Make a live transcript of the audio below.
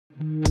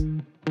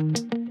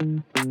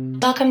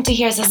Welcome to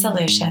Here's a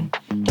Solution,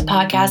 the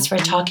podcast where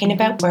talking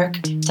about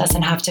work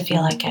doesn't have to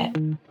feel like it.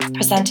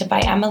 Presented by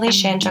Emily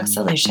Shandruck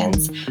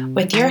Solutions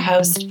with your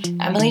host,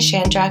 Emily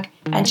Shandruck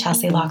and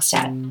Chelsea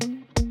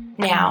Lockstead.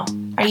 Now,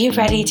 are you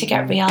ready to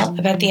get real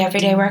about the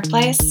everyday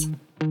workplace?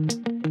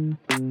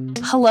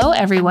 Hello,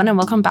 everyone, and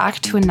welcome back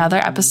to another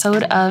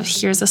episode of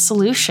Here's a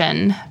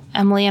Solution.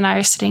 Emily and I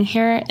are sitting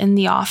here in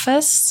the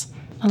office,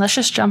 and let's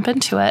just jump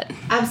into it.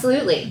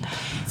 Absolutely.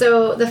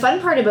 So the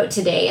fun part about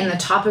today and the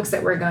topics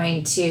that we're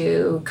going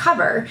to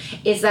cover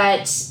is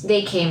that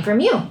they came from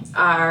you,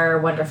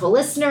 our wonderful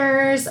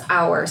listeners,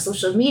 our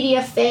social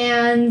media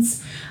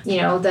fans,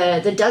 you know,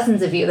 the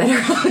dozens of you that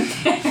are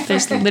out there.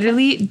 There's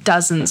literally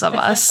dozens of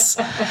us.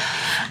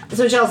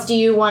 So, Chelsea, do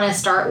you want to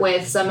start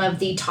with some of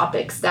the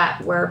topics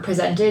that were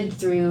presented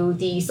through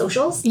the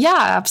socials? Yeah,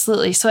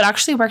 absolutely. So it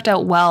actually worked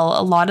out well.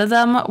 A lot of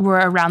them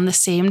were around the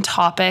same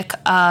topic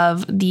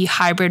of the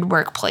hybrid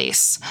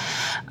workplace.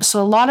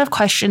 So a lot of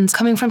questions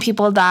coming from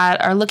people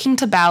that are looking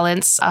to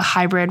balance a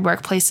hybrid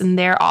workplace in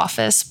their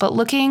office, but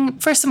looking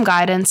for some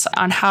guidance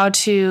on how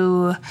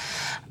to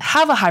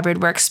have a hybrid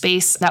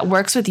workspace that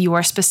works with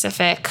your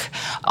specific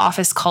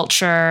office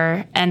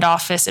culture and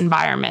office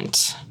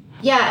environment.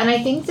 Yeah, and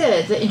I think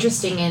the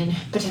interesting and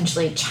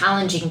potentially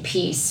challenging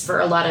piece for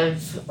a lot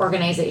of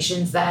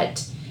organizations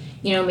that,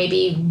 you know,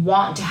 maybe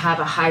want to have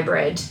a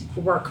hybrid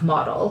work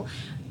model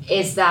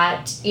is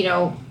that, you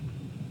know,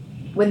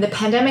 when the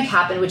pandemic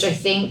happened, which I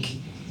think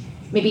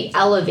maybe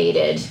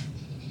elevated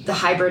the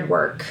hybrid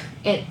work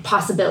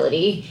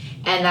possibility,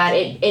 and that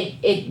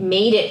it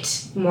made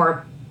it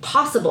more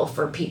possible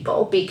for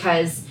people,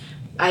 because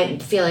I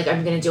feel like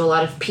I'm going to do a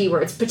lot of P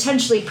words,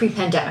 potentially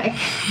pre-pandemic.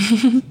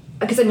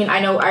 Because, I mean, I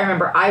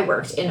remember I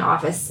worked in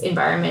office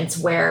environments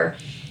where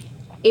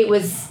it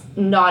was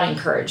not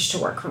encouraged to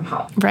work from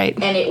home. Right.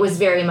 And it was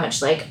very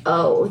much like,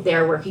 oh,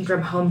 they're working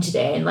from home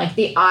today. And like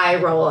the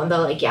eye roll and the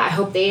like, yeah, I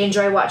hope they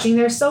enjoy watching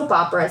their soap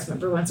operas.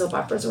 Remember when soap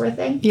operas were a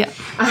thing? Yeah,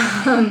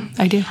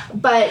 I do.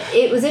 But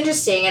it was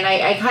interesting. And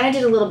I kind of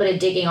did a little bit of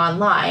digging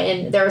online.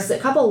 And there was a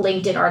couple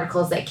LinkedIn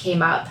articles that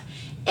came up.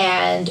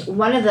 And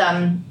one of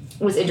them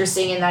was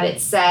interesting in that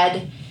it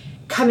said,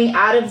 coming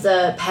out of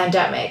the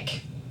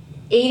pandemic,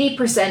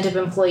 80% of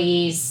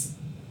employees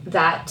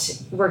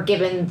that were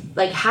given,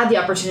 like, had the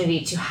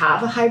opportunity to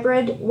have a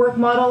hybrid work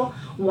model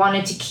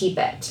wanted to keep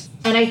it.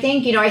 And I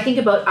think, you know, I think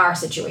about our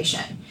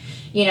situation.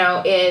 You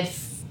know,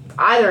 if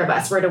either of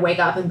us were to wake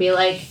up and be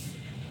like,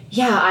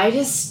 yeah, I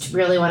just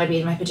really want to be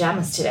in my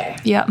pajamas today.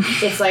 Yeah.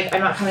 It's like,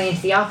 I'm not coming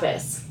into the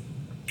office.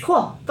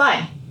 Cool,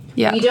 fine.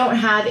 Yeah. We don't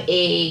have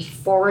a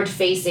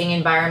forward-facing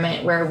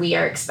environment where we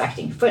are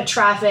expecting foot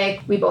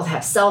traffic. We both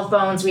have cell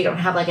phones. We don't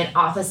have like an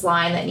office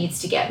line that needs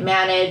to get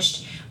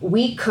managed.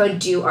 We could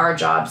do our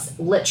jobs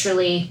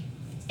literally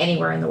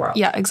anywhere in the world.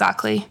 Yeah,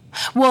 exactly.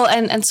 Well,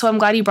 and so I'm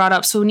glad you brought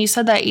up, so when you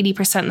said that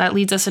 80%, that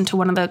leads us into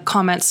one of the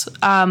comments.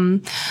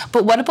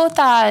 But what about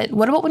that?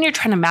 What about when you're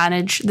trying to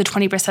manage the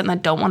 20%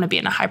 that don't want to be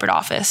in a hybrid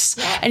office?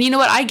 Yeah. And you know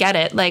what? I get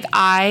it. Like,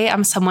 I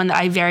am someone that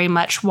I very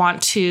much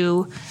want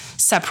to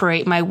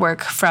separate my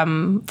work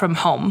from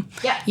home.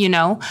 Yeah. You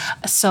know?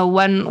 So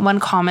one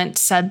comment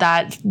said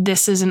that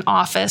this is an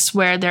office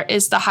where there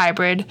is the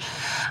hybrid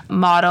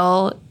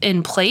model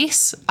in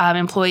place.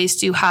 Employees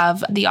do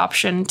have the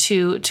option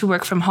to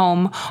work from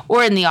home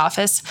or in the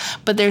office,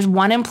 but there's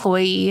one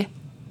employee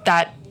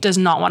that does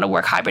not want to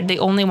work hybrid. They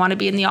only want to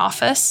be in the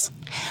office.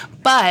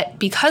 But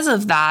because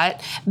of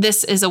that,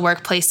 this is a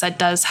workplace that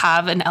does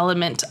have an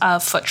element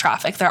of foot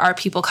traffic. There are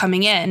people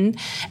coming in,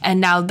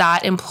 and now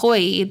that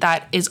employee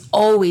that is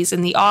always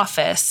in the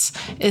office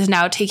is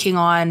now taking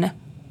on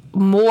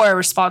more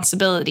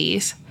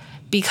responsibilities,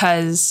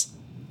 because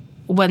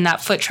when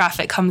that foot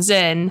traffic comes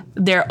in,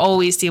 they're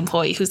always the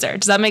employee who's there.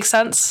 Does that make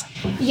sense?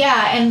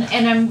 Yeah,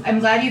 and I'm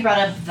glad you brought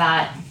up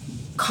that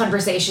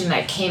conversation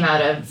that came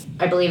out of,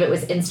 I believe it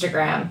was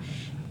Instagram,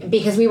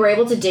 because we were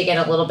able to dig in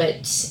a little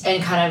bit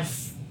and kind of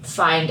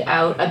find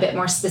out a bit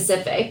more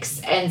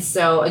specifics. And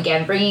so,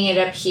 again, bringing it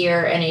up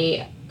here in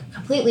a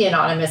completely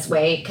anonymous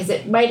way, because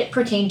it might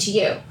pertain to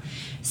you.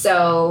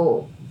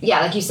 So,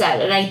 yeah, like you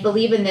said, and I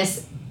believe in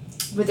this,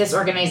 with this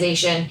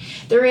organization,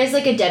 there is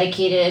like a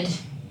dedicated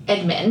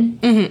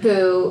admin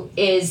who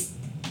is,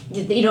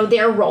 you know,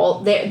 their role,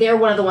 they're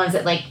one of the ones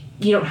that, like,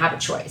 you don't have a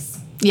choice.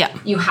 Yeah.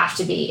 You have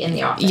to be in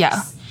the office.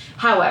 Yeah.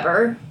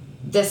 However,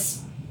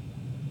 this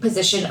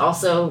position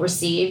also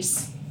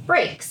receives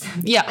breaks.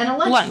 Yeah. And a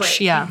lunch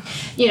break. Yeah.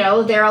 You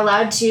know, they're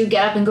allowed to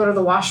get up and go to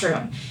the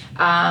washroom.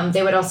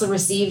 They would also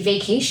receive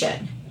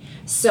vacation.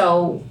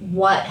 So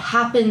what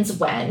happens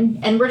when,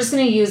 and we're just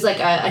going to use like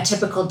a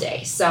typical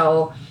day.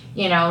 So,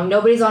 you know,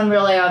 nobody's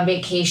really on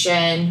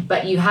vacation,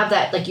 but you have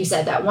that, like you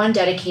said, that one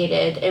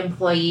dedicated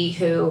employee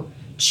who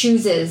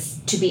chooses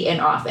to be in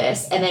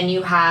office. And then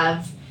you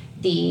have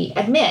the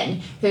admin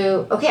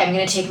who, okay, I'm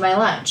going to take my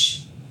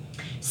lunch.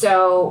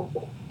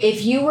 So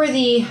if you were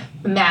the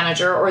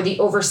manager or the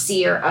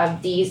overseer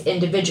of these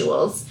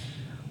individuals,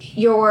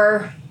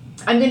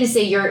 I'm going to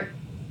say your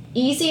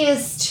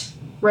easiest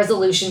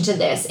resolution to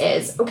this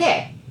is,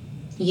 okay,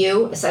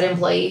 you, a said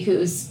employee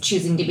who's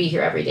choosing to be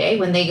here every day,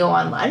 when they go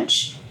on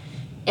lunch,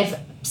 if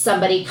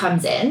somebody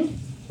comes in,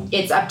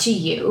 it's up to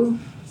you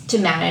to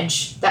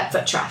manage that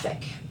foot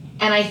traffic.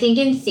 And I think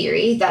in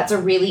theory, that's a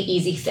really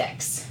easy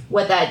fix.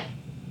 What that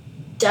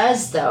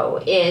does,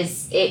 though,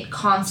 is it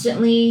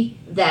constantly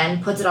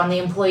then puts it on the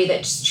employee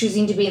that's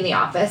choosing to be in the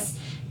office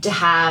to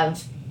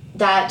have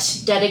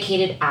that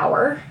dedicated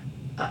hour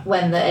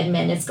when the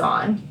admin is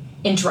gone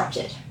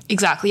interrupted.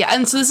 Exactly. Yeah.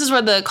 And so this is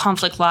where the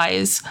conflict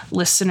lies,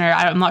 listener.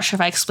 I'm not sure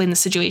if I explained the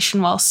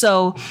situation well.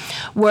 So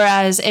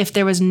whereas if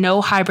there was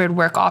no hybrid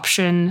work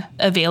option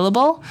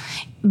available,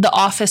 the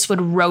office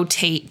would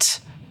rotate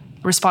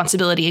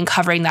responsibility in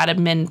covering that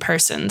admin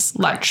person's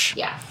lunch.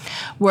 Yeah.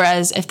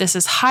 Whereas if this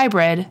is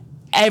hybrid,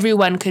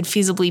 everyone could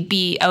feasibly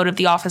be out of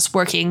the office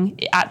working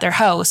at their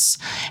house,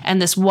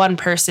 and this one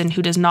person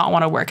who does not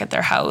want to work at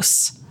their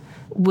house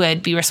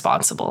would be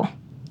responsible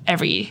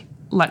every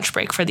lunch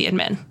break for the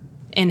admin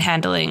in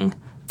handling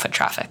foot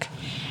traffic.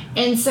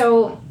 And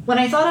so when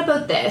I thought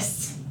about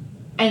this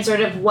and sort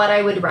of what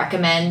I would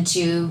recommend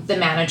to the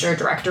manager,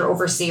 director,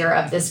 overseer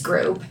of this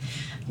group,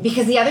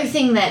 because the other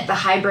thing that the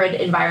hybrid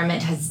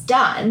environment has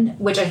done,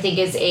 which I think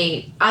is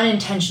a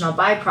unintentional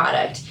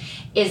byproduct,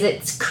 is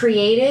it's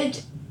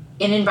created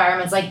in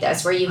environments like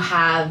this where you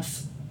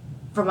have,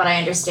 from what I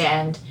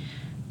understand,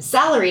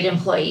 salaried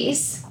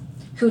employees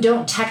who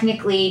don't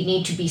technically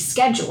need to be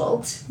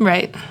scheduled.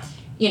 Right.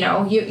 You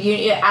know,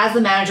 you as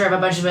the manager of a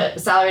bunch of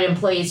salaried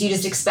employees, you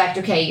just expect,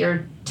 okay,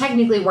 you're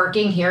technically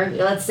working here,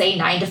 let's say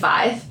 9 to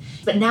 5,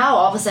 but now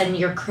all of a sudden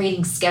you're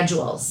creating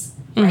schedules,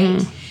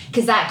 right?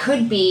 Because that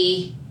could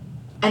be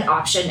an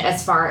option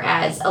as far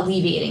as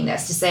alleviating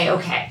this, to say,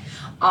 okay,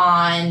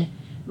 on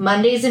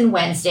Mondays and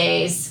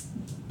Wednesdays,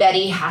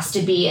 Betty has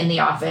to be in the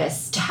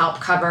office to help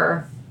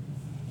cover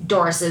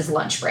Doris's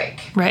lunch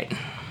break. Right.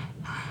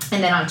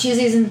 And then on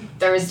Tuesdays and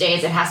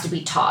Thursdays, it has to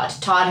be Todd.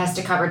 Todd has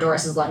to cover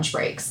Doris's lunch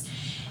breaks.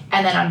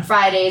 And then on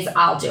Fridays,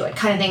 I'll do it,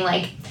 kind of thing.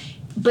 Like,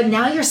 but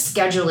now you're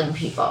scheduling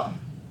people.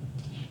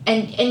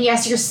 And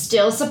yes, you're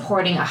still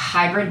supporting a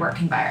hybrid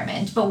work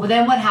environment. But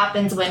then what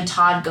happens when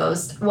Todd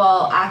goes,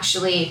 well,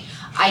 actually,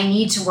 I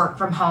need to work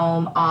from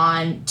home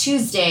on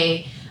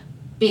Tuesday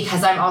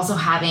because I'm also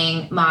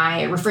having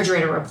my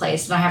refrigerator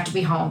replaced and I have to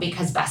be home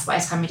because Best Buy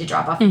is coming to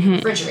drop off the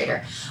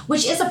refrigerator,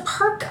 which is a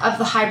perk of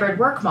the hybrid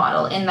work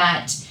model in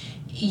that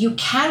you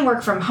can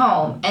work from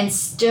home and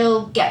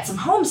still get some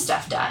home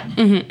stuff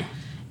done.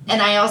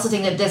 And I also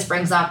think that this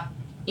brings up,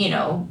 you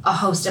know, a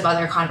host of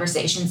other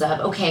conversations of,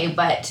 okay,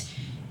 but,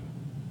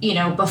 you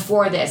know,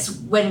 before this,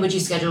 when would you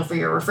schedule for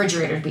your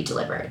refrigerator to be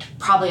delivered?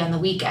 Probably on the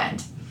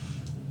weekend.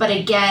 But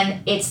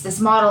again, it's this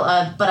model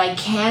of, but I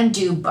can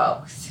do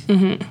both.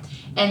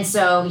 And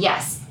so,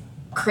 yes,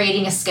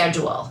 creating a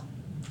schedule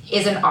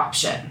is an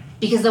option.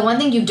 Because the one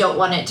thing you don't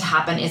want it to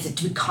happen is it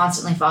to be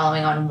constantly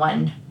following on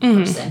one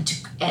person.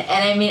 And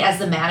I mean, as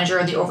the manager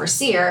or the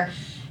overseer,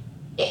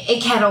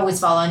 it can't always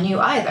fall on you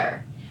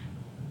either.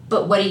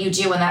 But what do you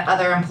do when that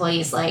other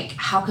employee is like,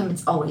 how come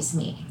it's always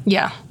me?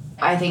 Yeah.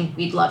 I think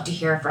we'd love to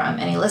hear from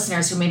any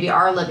listeners who maybe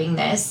are living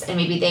this and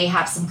maybe they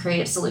have some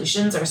creative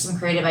solutions or some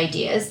creative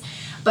ideas.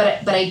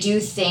 But I do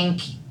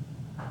think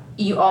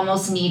you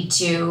almost need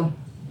to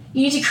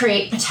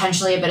create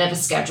potentially a bit of a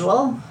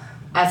schedule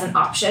as an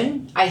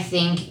option. I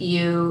think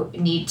you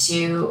need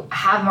to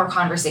have more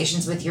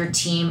conversations with your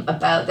team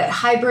about that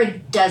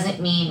hybrid doesn't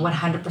mean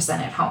 100%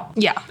 at home.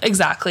 Yeah,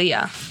 exactly.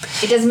 Yeah.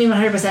 It doesn't mean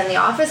 100% in the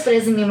office, but it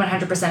doesn't mean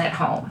 100% at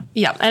home.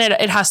 Yeah. And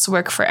it has to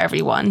work for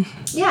everyone.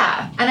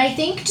 Yeah. And I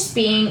think just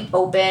being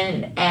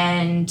open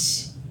and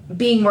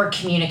being more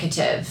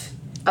communicative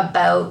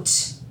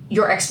about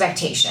your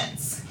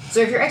expectations. So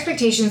if your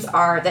expectations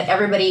are that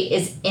everybody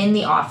is in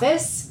the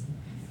office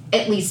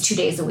at least 2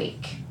 days a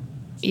week.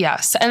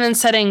 Yes. And then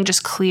setting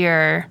just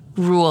clear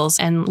rules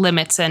and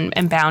limits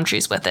and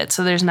boundaries with it.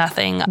 So there's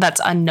nothing that's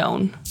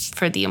unknown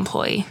for the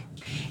employee.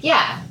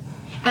 Yeah.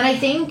 And I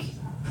think,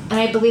 and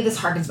I believe this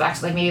harkens back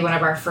to like maybe one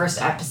of our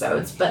first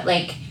episodes, but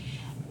like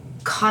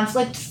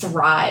conflict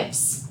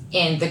thrives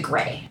in the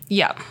gray.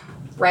 Yeah.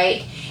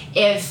 Right?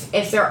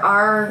 If there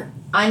are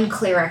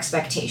unclear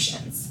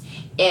expectations,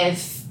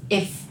 if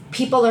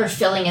people are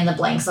filling in the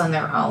blanks on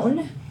their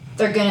own,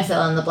 they're going to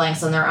fill in the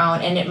blanks on their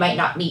own, and it might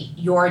not meet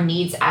your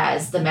needs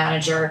as the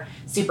manager,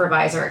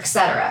 supervisor,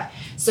 etc.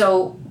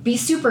 So be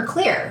super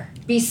clear.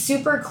 Be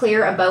super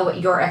clear about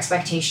what your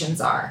expectations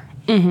are.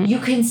 You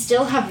can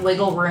still have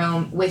wiggle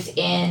room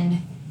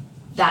within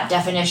that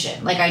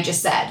definition, like I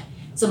just said.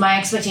 So my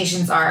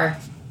expectations are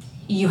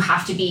you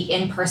have to be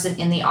in person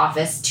in the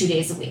office 2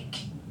 days a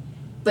week.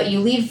 But you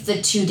leave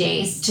the 2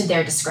 days to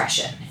their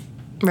discretion.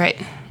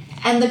 Right.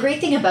 And the great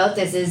thing about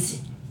this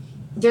is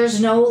there's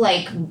no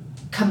like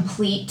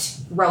complete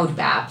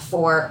roadmap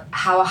for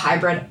how a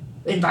hybrid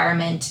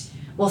environment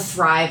will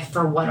thrive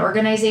for one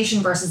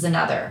organization versus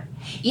another.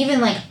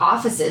 Even like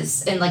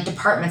offices and like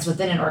departments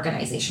within an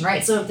organization,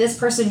 right? So if this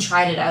person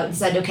tried it out and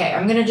said, okay,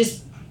 I'm going to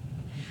just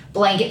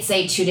blanket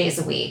say 2 days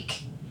a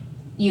week,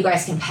 you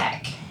guys can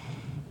pick.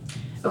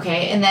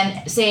 Okay, and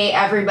then say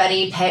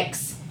everybody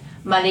picks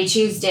Monday,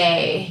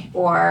 Tuesday,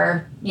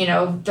 or,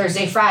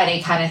 Thursday,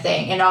 Friday kind of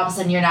thing. And all of a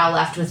sudden you're now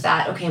left with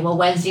that, okay, well,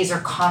 Wednesdays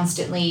are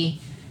constantly,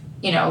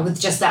 with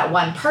just that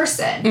one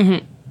person.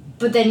 Mm-hmm.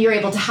 But then you're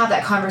able to have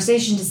that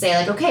conversation to say,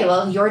 like, okay,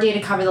 well, your day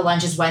to cover the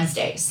lunch is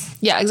Wednesdays.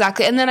 Yeah,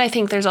 exactly. And then I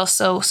think there's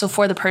also, so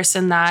for the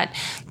person that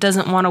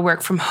doesn't want to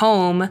work from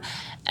home,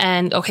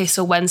 and okay,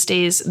 so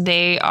Wednesdays,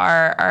 they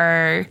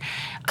are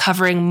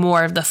covering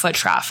more of the foot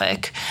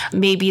traffic.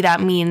 Maybe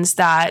that means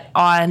that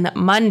on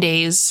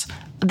Mondays,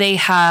 they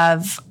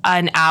have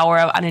an hour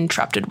of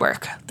uninterrupted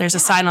work. There's a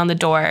sign on the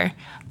door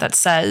that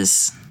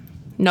says,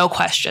 no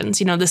questions.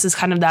 This is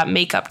kind of that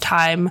makeup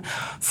time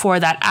for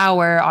that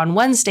hour on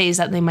Wednesdays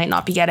that they might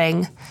not be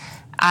getting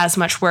as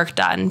much work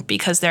done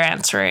because they're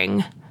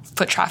answering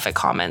foot traffic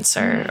comments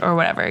or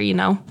whatever,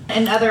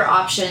 And other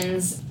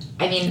options,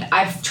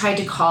 I've tried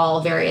to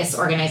call various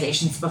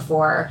organizations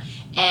before,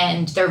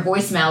 and their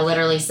voicemail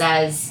literally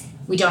says,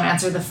 we don't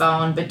answer the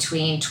phone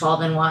between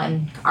 12 and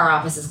 1. Our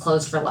office is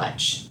closed for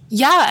lunch.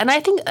 Yeah, and I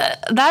think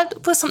that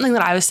was something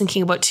that I was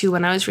thinking about too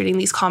when I was reading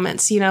these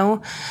comments.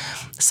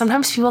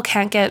 Sometimes people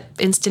can't get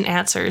instant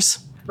answers.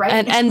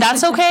 Right. And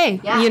that's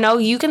okay. Yeah.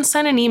 You can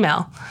send an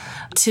email.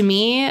 To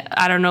me,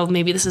 I don't know,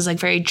 maybe this is like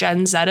very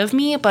Gen Z of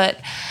me, but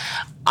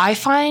I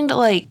find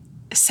like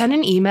send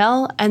an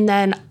email and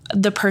then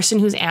the person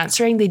who's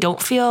answering, they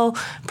don't feel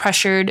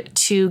pressured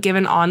to give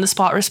an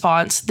on-the-spot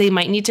response. They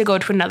might need to go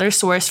to another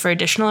source for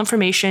additional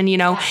information.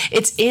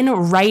 It's in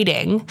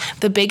writing.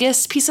 The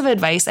biggest piece of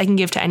advice I can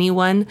give to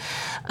anyone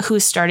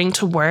who's starting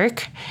to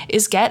work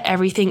is get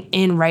everything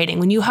in writing.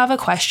 When you have a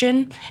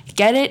question,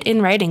 get it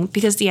in writing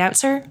because the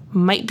answer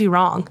might be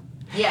wrong.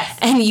 Yes.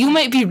 And you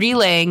might be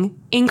relaying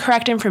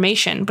incorrect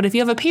information. But if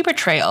you have a paper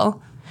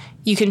trail,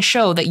 you can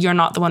show that you're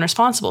not the one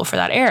responsible for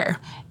that error.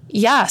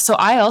 Yeah, so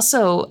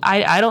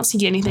I don't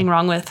see anything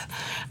wrong with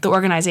the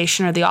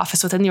organization or the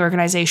office within the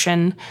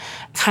organization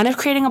kind of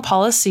creating a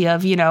policy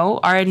of,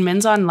 our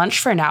admin's on lunch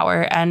for an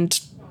hour and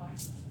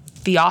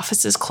the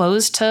office is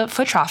closed to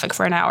foot traffic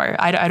for an hour.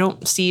 I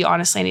don't see,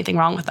 honestly, anything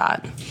wrong with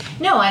that.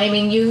 No,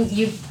 and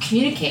you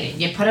communicate it.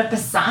 You put up a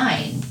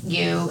sign.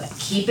 You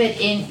keep it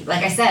in,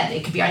 like I said,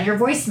 it could be on your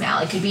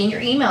voicemail. It could be in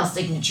your email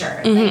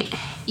signature. Mm-hmm. Like,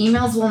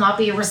 emails will not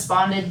be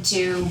responded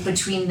to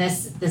between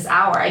this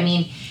hour.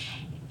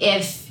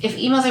 If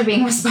emails are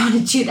being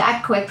responded to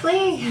that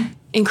quickly,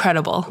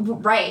 incredible.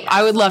 Right.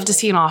 I would love to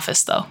see an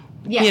office though.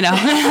 Yeah.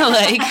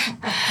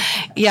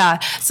 Yeah.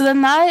 So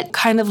then that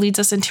kind of leads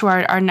us into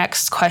our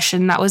next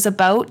question. That was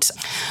about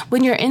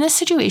when you're in a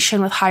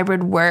situation with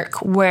hybrid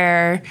work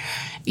where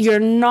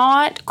you're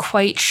not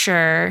quite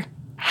sure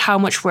how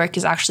much work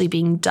is actually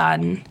being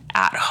done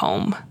at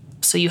home.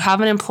 So you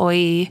have an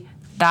employee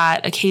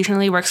that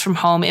occasionally works from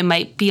home. It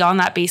might be on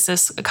that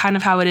basis, kind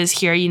of how it is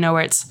here,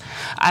 where it's,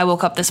 I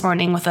woke up this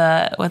morning with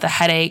a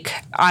headache.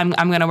 I'm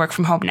going to work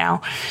from home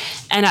now.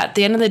 And at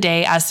the end of the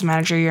day, as the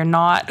manager, you're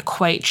not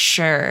quite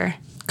sure.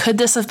 Could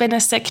this have been a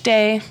sick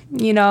day?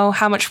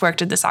 How much work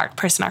did this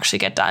person actually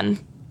get done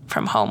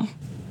from home?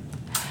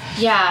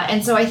 Yeah.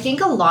 And so I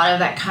think a lot of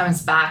that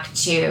comes back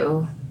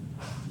to,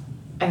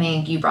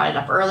 you brought it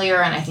up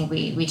earlier, and I think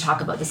we talk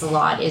about this a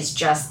lot, is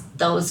just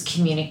those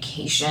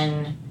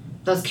communication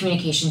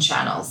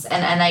channels.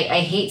 And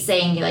I hate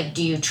saying, like,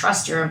 do you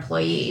trust your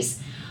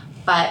employees?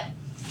 But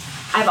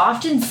I've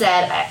often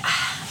said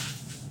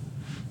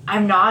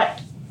I'm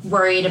not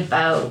worried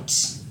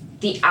about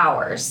the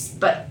hours,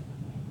 but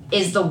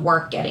is the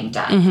work getting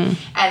done? Mm-hmm.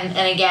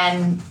 And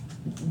again,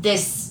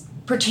 this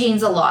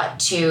pertains a lot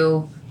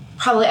to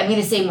probably, I'm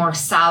going to say, more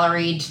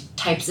salaried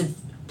types of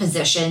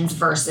positions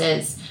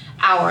versus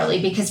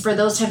hourly, because for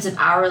those types of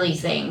hourly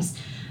things,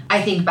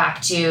 I think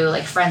back to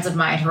like friends of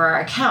mine who are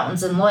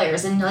accountants and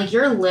lawyers, and like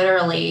you're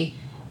literally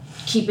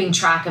keeping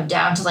track of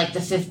down to like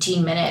the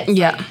 15 minutes.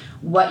 Yeah. Like,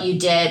 what you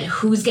did,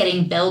 who's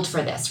getting billed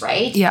for this,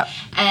 right? Yeah.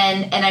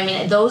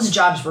 And those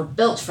jobs were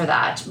built for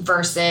that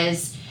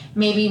versus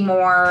maybe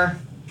more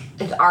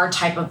like our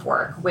type of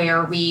work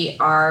where we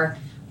are,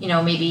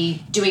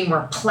 maybe doing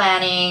more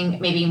planning,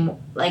 maybe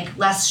like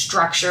less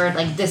structured,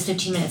 like this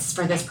 15 minutes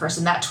for this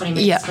person, that 20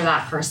 minutes for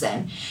that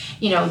person.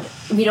 We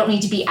don't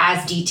need to be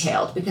as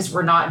detailed because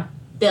we're not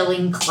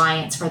billing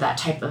clients for that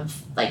type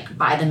of like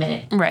by the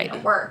minute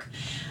work.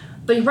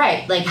 But you're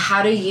right, like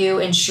how do you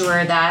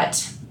ensure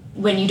that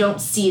when you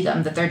don't see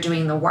them that they're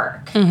doing the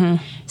work?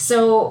 Mm-hmm.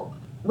 So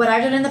what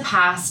I've done in the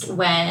past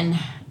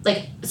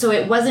so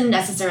it wasn't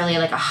necessarily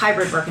like a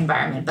hybrid work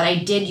environment, but I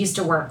did used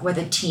to work with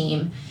a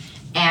team,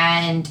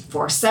 and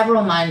for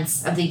several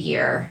months of the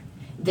year,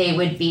 they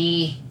would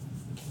be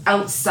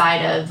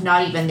outside of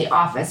not even the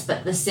office,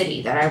 but the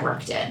city that I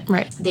worked in.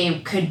 Right. They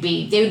would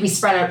be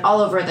spread out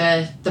all over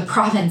the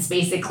province,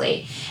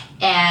 basically.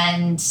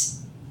 And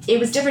it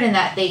was different in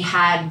that they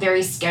had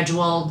very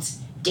scheduled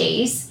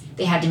days.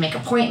 They had to make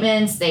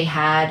appointments. They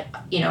had,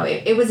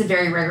 it was a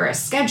very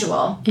rigorous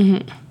schedule.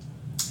 Mm-hmm.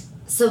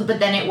 So, but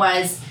then it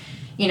was,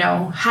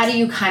 how do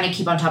you kind of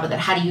keep on top of that?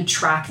 How do you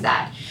track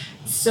that?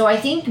 So I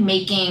think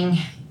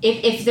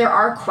if there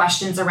are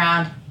questions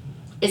around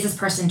is this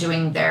person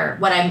doing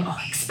what I'm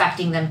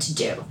expecting them to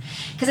do?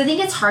 Because I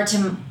think it's hard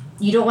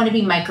you don't want to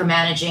be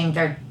micromanaging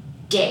their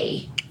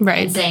day.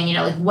 Right. And saying,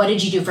 like, what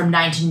did you do from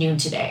 9 to noon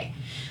today?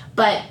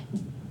 But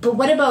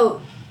what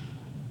about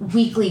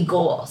weekly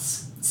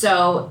goals?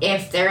 So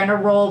if they're in a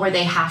role where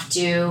they have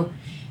to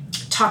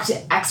talk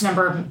to X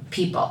number of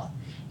people,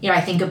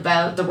 I think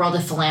about the world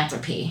of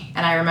philanthropy.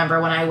 And I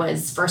remember when I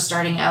was first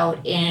starting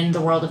out in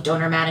the world of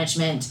donor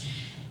management,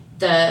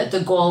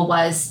 the goal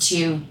was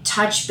to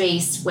touch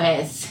base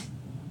with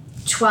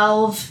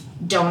 12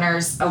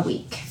 donors a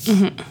week.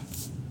 Mm-hmm.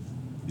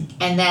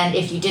 And then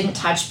if you only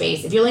touched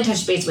base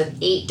with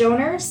 8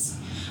 donors,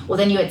 well,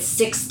 then you had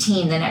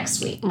 16 the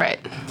next week. Right.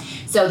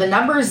 So the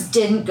numbers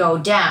didn't go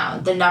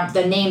down.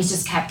 The names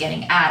just kept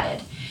getting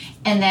added.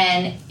 And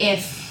then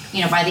if,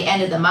 by the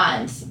end of the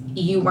month,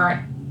 you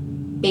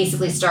weren't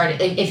basically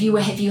started, if you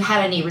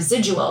had any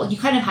residual, you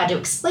kind of had to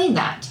explain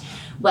that.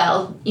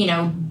 Well,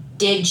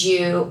 did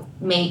you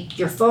make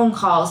your phone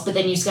calls, but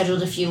then you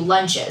scheduled a few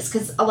lunches?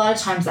 Because a lot of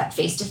times that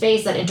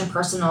face-to-face, that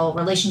interpersonal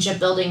relationship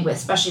building,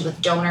 especially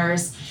with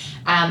donors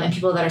and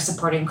people that are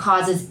supporting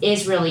causes,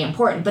 is really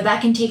important. But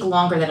that can take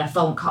longer than a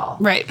phone call.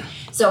 Right.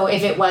 So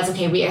if it was,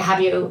 okay, we have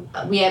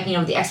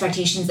the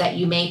expectations that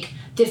you make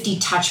 50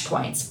 touch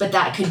points, but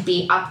that could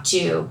be up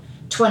to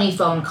 20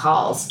 phone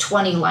calls,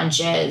 20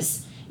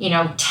 lunches, 10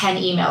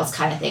 emails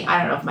kind of thing. I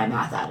don't know if my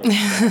math added.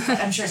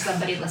 I'm sure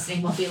somebody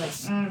listening will be like,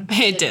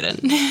 it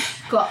didn't.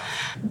 Cool.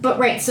 But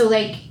right, so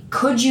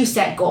could you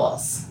set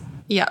goals?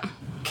 Yeah.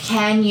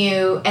 Can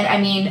you, and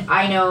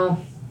I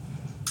know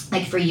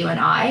for you and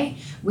I,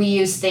 we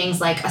use things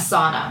like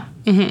Asana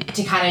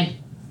to kind of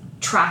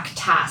track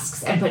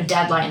tasks and put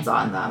deadlines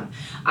on them.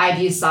 I've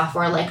used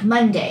software like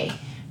Monday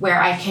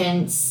where I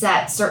can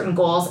set certain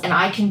goals and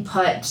I can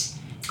put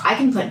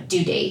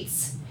due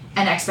dates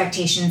and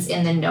expectations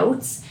in the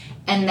notes.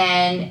 And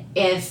then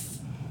if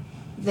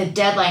the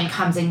deadline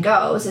comes and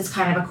goes, it's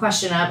kind of a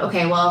question of,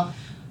 okay, well,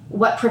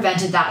 what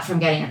prevented that from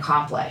getting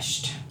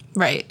accomplished?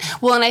 Right.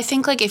 Well, and I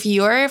think if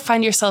you're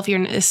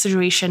in a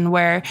situation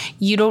where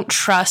you don't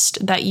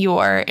trust that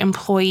your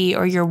employee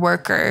or your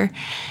worker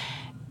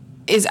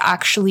is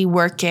actually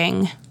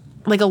working,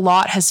 a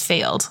lot has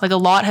failed. A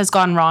lot has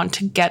gone wrong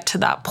to get to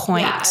that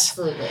point. Yeah,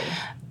 absolutely.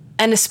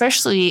 And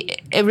especially,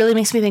 it really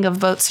makes me think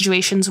about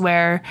situations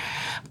where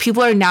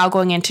people are now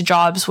going into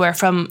jobs where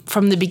from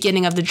the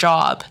beginning of the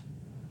job,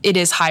 it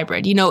is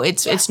hybrid.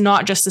 It's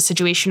not just a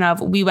situation of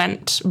we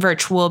went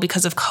virtual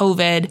because of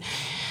COVID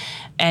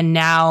and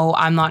now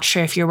I'm not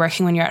sure if you're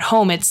working when you're at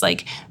home. It's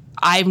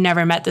I've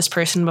never met this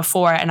person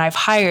before and I've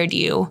hired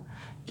you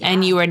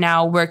and you are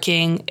now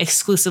working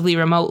exclusively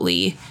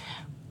remotely.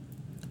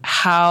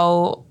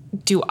 How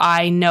do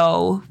I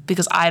know,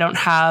 because I don't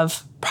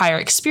have prior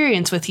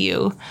experience with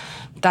you,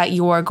 that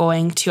you're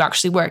going to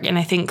actually work? And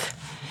I think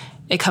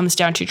it comes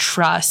down to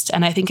trust.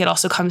 And I think it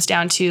also comes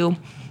down to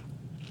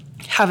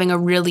having a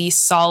really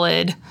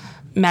solid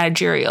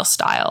managerial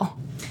style.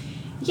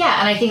 Yeah,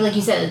 and I think, like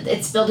you said,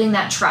 it's building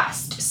that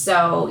trust.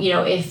 So,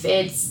 if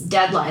it's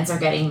deadlines are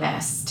getting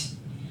missed,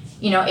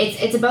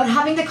 it's about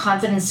having the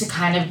confidence to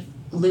kind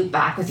of loop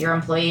back with your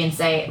employee and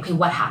say, okay,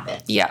 what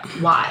happened? Yeah.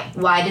 Why?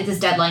 Why did this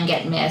deadline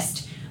get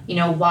missed?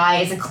 Why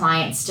is a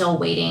client still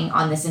waiting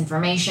on this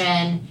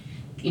information?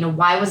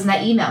 Why wasn't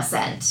that email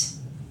sent?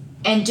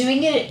 And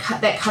doing it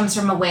that comes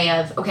from a way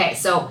of, okay,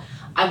 so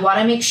I want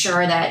to make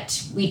sure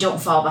that we don't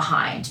fall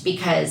behind,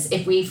 because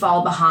if we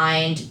fall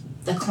behind,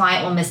 the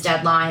client will miss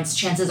deadlines.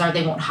 Chances are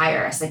they won't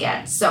hire us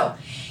again. So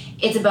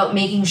it's about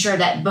making sure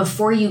that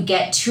before you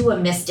get to a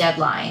missed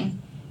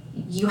deadline,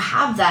 you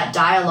have that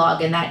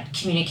dialogue and that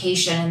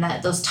communication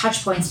and those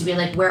touch points to be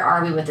where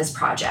are we with this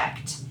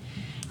project?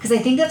 Because I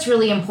think that's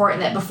really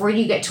important, that before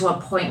you get to a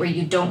point where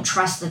you don't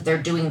trust that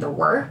they're doing the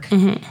work,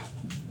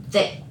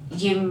 that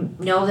you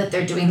know that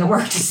they're doing the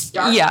work to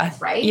start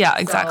with, right? Yeah,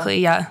 exactly,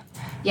 Yeah,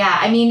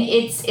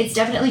 it's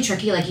definitely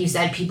tricky. Like you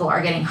said, people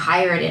are getting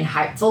hired in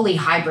fully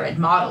hybrid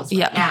models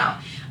now.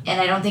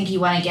 And I don't think you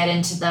want to get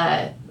into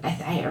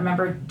I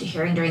remember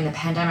hearing during the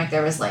pandemic,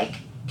 there was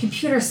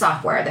computer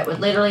software that would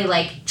literally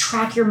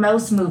track your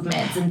mouse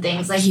movements and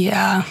things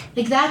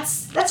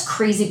that's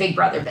crazy Big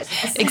Brother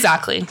business.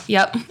 Exactly.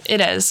 Yep, it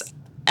is.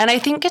 And I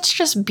think it's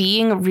just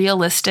being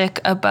realistic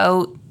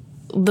about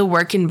the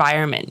work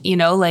environment.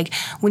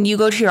 When you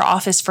go to your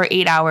office for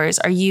 8 hours,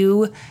 are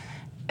you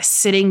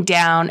sitting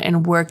down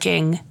and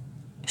working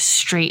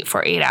straight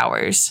for 8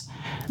 hours?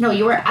 No,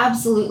 you are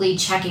absolutely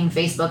checking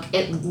Facebook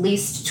at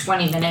least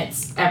 20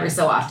 minutes every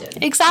so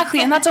often.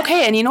 Exactly, and that's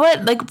okay. And you know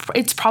what?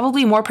 It's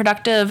probably more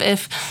productive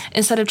if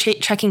instead of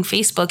checking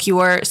Facebook,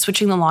 you're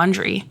switching the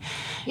laundry.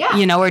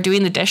 Yeah. Or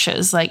doing the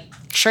dishes.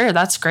 Sure,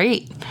 that's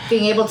great.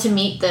 Being able to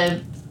meet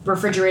the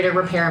refrigerator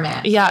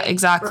repairman. Yeah,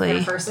 exactly.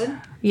 Repair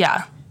person.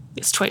 Yeah,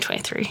 it's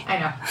 2023. I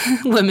know.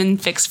 Women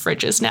fix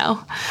fridges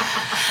now.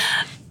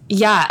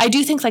 Yeah, I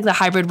do think the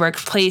hybrid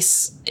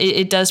workplace,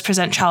 it does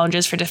present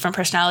challenges for different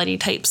personality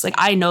types.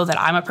 I know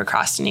that I'm a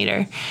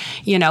procrastinator,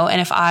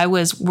 and if I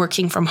was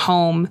working from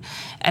home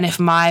and if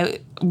my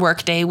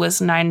work day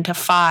was 9 to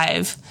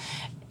 5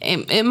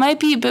 it might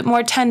be a bit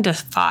more 10 to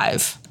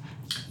 5.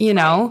 You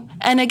know,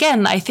 and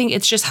again, I think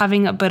it's just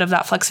having a bit of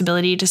that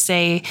flexibility to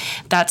say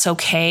that's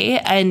okay.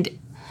 And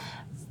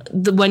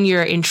when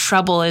you're in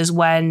trouble is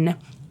when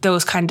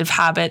those kind of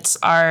habits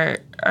are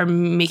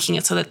making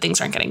it so that things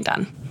aren't getting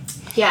done.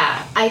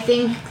 Yeah, I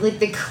think like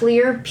the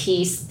clear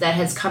piece that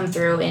has come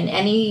through in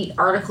any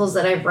articles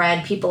that I've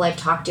read, people I've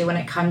talked to when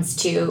it comes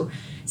to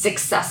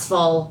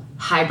successful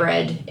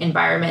hybrid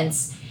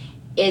environments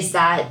is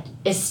that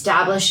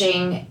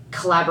establishing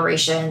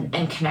collaboration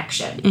and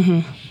connection.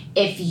 Mm-hmm.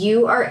 If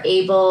you are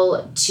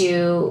able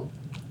to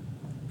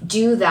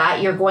do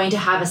that, you're going to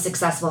have a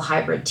successful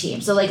hybrid team.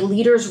 So like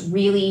leaders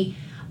really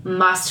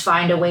must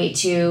find a way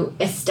to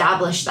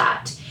establish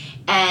that.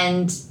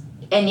 And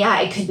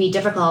yeah, it could be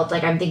difficult.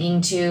 Like I'm thinking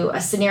to a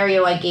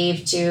scenario I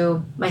gave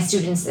to my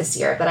students this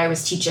year that I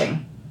was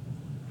teaching.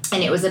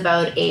 And it was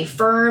about a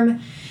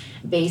firm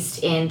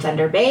based in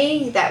Thunder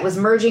Bay that was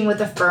merging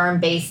with a firm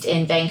based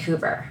in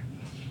Vancouver.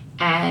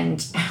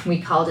 And we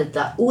called it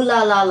the Ooh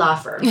La La Law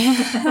Firm.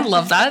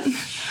 Love that.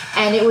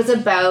 And it was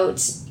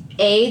about,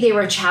 they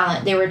were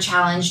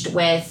challenged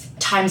with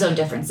time zone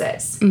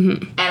differences.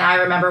 Mm-hmm. And I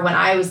remember when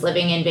I was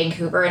living in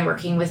Vancouver and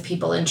working with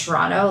people in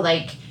Toronto,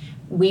 like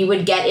we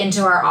would get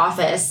into our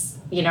office,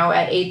 you know,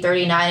 at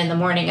 8:39 in the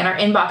morning and our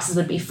inboxes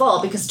would be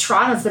full because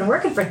Toronto's been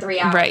working for 3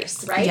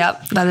 hours, right?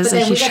 Yep, that is a huge challenge.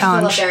 But then we get to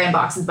fill up their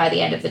inboxes by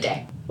the end of the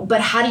day.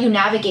 But how do you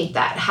navigate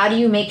that? How do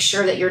you make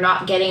sure that you're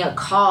not getting a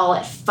call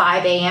at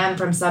 5 a.m.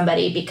 from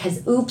somebody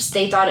because, oops,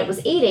 they thought it was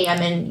 8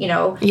 a.m. and, you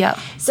know. Yeah.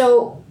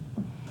 So,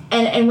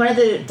 and one of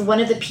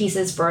the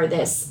pieces for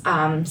this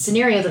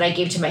scenario that I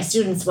gave to my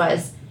students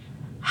was,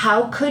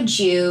 how could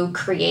you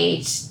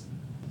create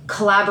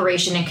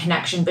collaboration and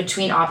connection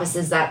between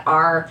offices that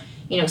are,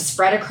 you know,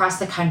 spread across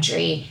the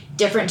country,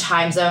 different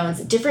time zones,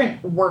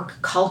 different work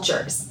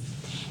cultures?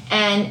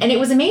 And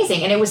it was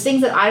amazing. And it was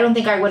things that I don't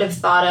think I would have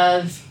thought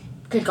of,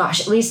 good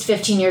gosh, at least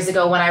 15 years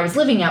ago when I was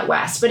living out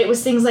west. But it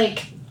was things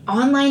like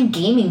online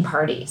gaming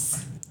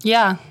parties.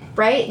 Yeah.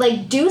 Right?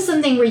 Like do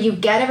something where you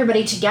get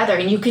everybody together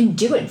and you can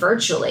do it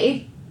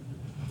virtually.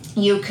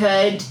 You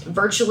could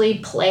virtually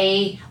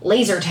play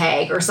laser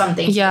tag or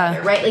something. Yeah.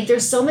 Together, right? Like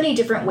there's so many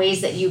different ways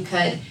that you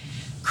could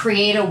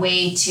create a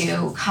way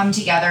to come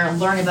together,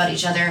 learn about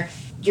each other.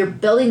 You're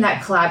building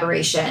that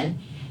collaboration.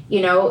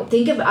 You know,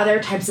 think of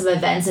other types of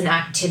events and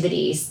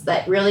activities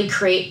that really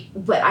create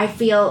what I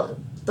feel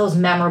those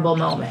memorable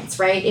moments,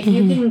 right? If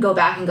you can go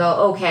back and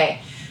go, okay,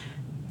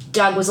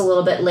 Doug was a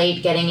little bit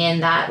late getting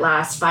in that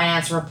last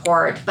finance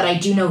report, but I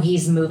do know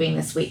he's moving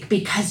this week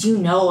because you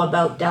know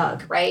about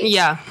Doug, right?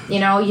 Yeah.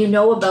 You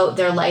know about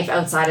their life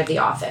outside of the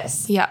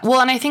office. Yeah.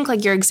 Well, and I think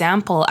like your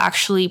example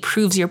actually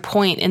proves your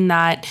point in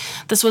that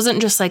this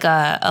wasn't just like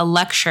a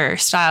lecture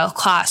style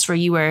class where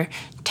you were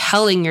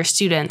telling your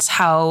students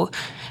how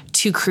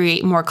to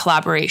create more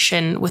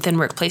collaboration within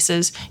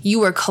workplaces.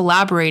 You were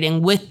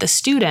collaborating with the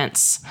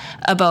students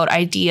about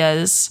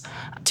ideas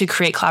to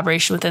create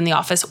collaboration within the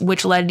office,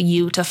 which led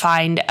you to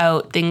find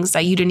out things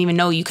that you didn't even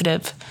know you could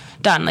have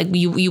done. Like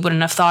you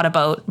wouldn't have thought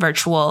about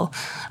virtual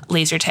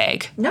laser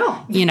tag.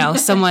 No. You know,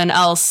 someone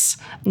else,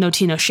 no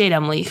tea, no shade,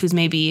 Emily, who's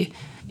maybe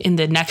in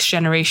the next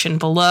generation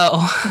below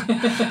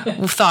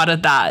thought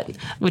of that,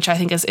 which I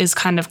think is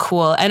kind of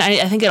cool. And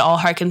I think it all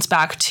harkens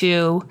back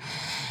to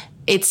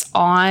it's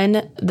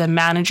on the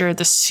manager,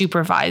 the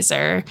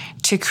supervisor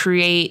to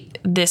create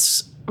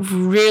this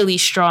really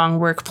strong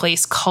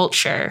workplace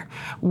culture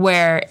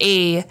where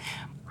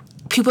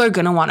people are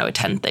going to want to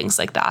attend things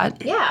like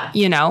that. Yeah.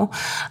 You know?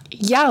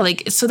 Yeah,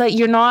 like so that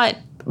you're not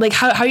like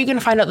how are you going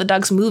to find out that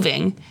Doug's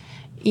moving?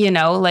 You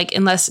know, like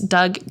unless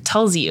Doug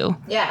tells you.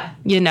 Yeah.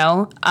 You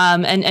know?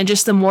 And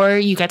just the more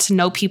you get to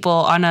know people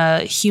on a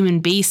human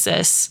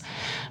basis,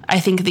 I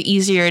think the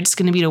easier it's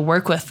going to be to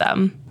work with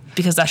them.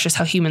 Because that's just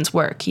how humans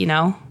work, you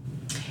know?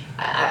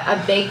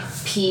 A big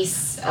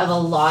piece of a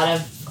lot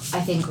of,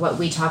 I think, what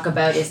we talk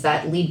about is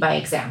that lead by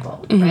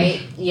example,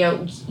 right? You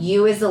know,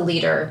 you as a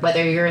leader,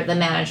 whether you're the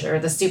manager,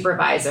 the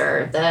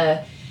supervisor,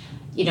 the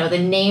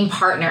name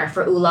partner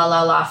for Ooh La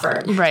La Law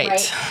Firm,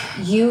 right?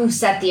 You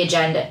set the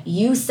agenda.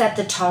 You set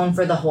the tone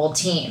for the whole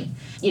team.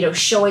 You know,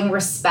 showing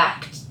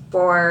respect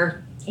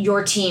for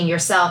your team,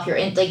 yourself,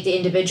 like the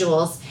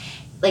individuals,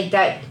 like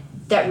that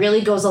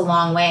really goes a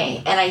long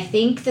way. And I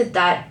think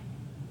that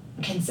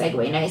can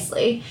segue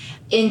nicely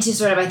into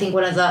sort of, I think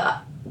one of the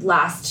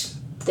last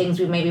things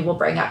we maybe will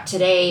bring up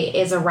today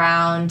is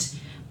around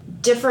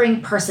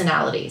differing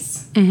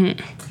personalities.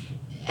 Mm-hmm.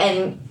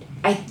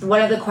 And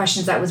one of the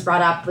questions that was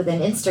brought up within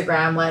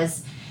Instagram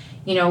was,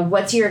 you know,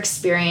 what's your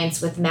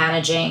experience with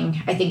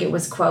managing, I think it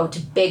was,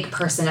 quote, big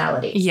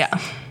personalities?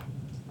 Yeah.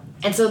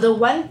 And so the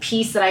one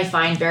piece that I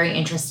find very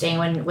interesting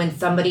when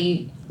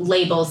somebody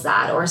labels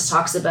that or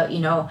talks about, you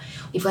know,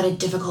 we've got a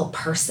difficult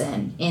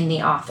person in the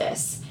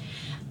office,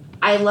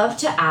 I love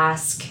to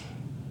ask,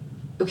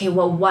 okay,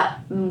 well,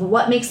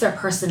 what makes their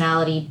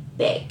personality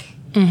big?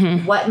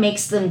 Mm-hmm. What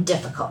makes them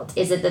difficult?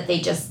 Is it that they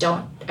just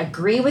don't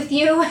agree with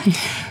you?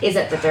 Is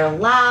it that they're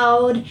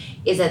loud?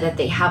 Is it that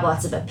they have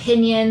lots of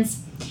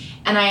opinions?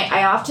 And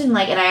I often and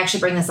I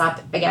actually bring this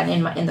up again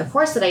in the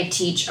course that I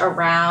teach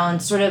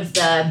around sort of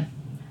the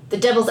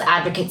devil's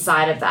advocate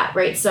side of that,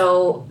 right?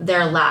 So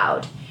they're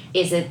loud.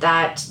 Is it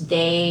that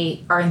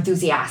they are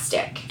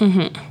enthusiastic?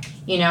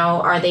 Mm-hmm.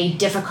 Are they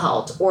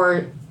difficult?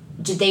 Or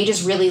do they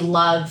just really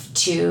love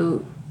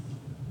to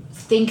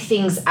think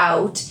things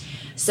out?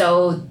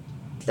 So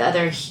the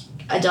other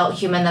adult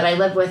human that I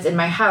live with in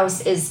my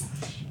house is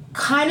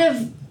kind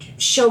of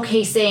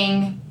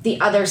showcasing the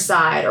other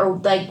side, or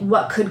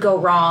what could go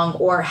wrong,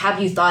 or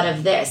have you thought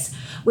of this,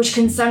 which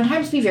can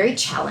sometimes be very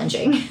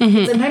challenging.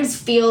 Mm-hmm. Sometimes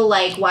feel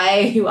like, why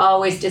are you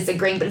always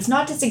disagreeing? But it's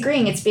not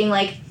disagreeing. It's being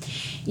like,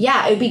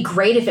 yeah, it would be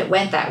great if it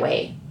went that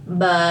way,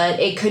 but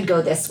it could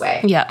go this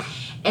way. Yeah.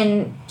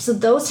 And so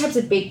those types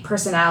of big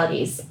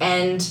personalities.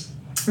 And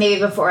maybe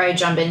before I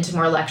jump into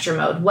more lecture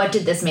mode, what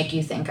did this make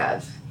you think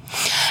of?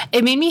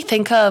 It made me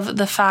think of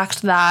the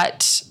fact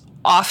that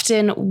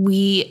often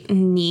we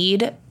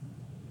need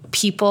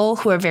people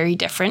who are very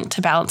different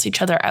to balance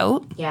each other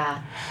out.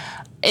 Yeah.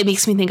 It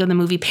makes me think of the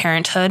movie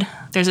Parenthood.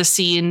 There's a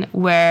scene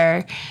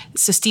where,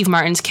 so Steve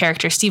Martin's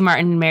character, Steve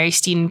Martin and Mary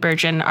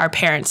Steenburgen are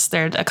parents.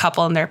 They're a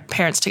couple and they're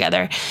parents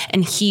together.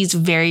 And he's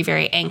very,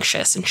 very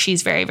anxious and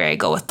she's very, very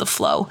go with the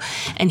flow.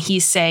 And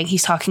he's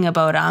talking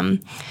about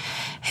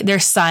their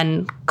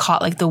son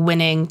caught the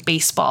winning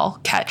baseball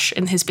catch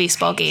in his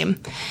baseball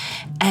game.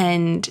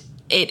 And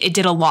it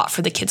did a lot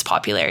for the kid's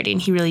popularity,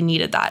 and he really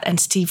needed that. And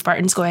Steve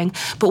Martin's going,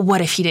 but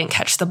what if he didn't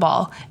catch the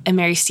ball? And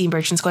Mary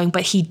Steenburgen's going,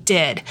 but he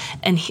did.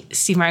 And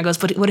Steve Martin goes,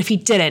 but what if he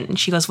didn't? And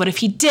she goes, what if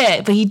he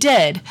did? But he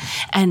did.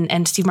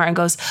 And Steve Martin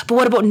goes, but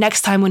what about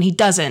next time when he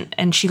doesn't?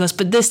 And she goes,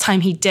 but this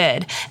time he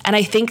did. And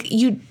I think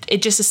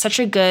it just is such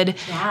a good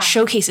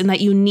showcase in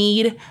that you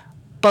need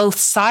both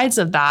sides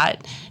of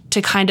that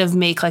to kind of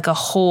make a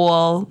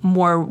whole,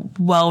 more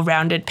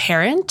well-rounded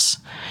parent.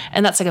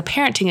 And that's a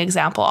parenting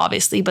example,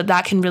 obviously, but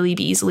that can really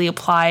be easily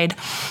applied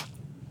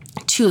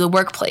to the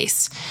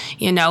workplace,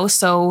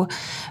 So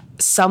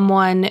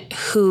someone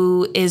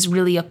who is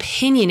really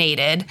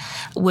opinionated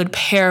would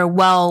pair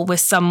well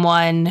with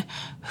someone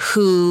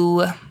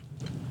who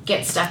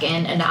gets stuck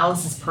in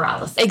analysis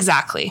paralysis.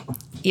 Exactly.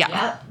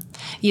 Yeah.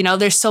 Yep.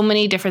 There's so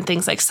many different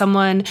things.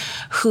 Someone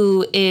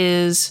who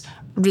is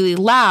really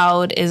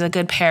loud is a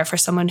good pair for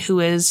someone who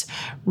is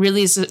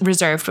really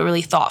reserved but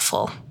really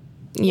thoughtful,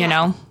 you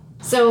know?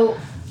 So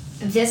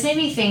this made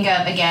me think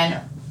of,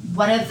 again,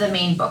 one of the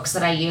main books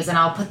that I use, and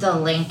I'll put the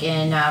link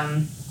in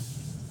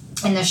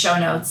the show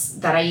notes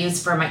that I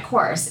use for my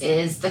course,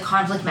 is the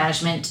Conflict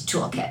Management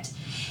Toolkit.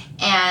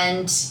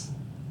 And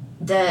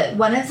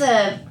one of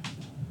the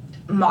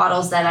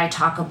models that I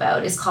talk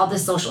about is called the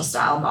social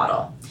style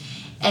model.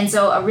 And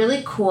so a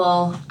really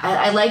cool,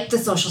 I like the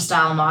social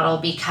style model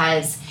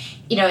because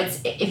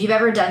it's, if you've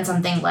ever done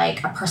something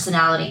like a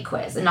personality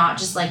quiz, and not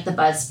just the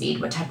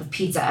BuzzFeed, what type of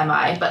pizza am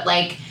I, but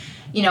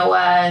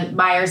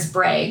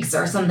Myers-Briggs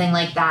or something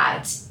like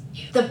that.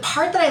 The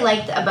part that I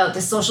liked about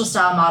the social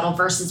style model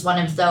versus one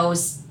of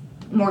those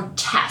more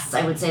tests,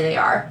 I would say they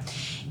are,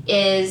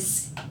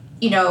 is,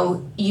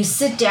 you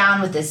sit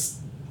down with this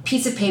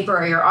piece of paper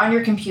or you're on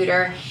your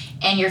computer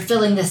and you're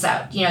filling this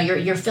out.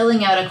 You're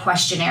filling out a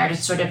questionnaire to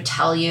sort of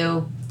tell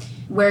you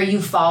where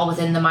you fall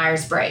within the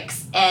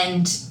Myers-Briggs.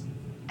 And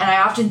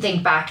I often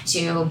think back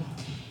to,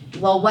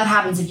 well, what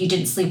happens if you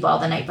didn't sleep well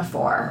the night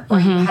before? Or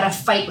you had a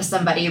fight with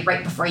somebody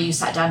right before you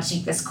sat down to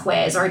take this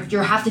quiz? Or you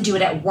have to do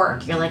it at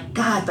work. You're like,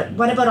 God, but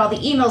what about all the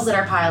emails that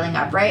are piling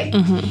up, right?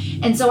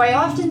 Mm-hmm. And so I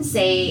often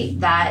say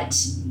that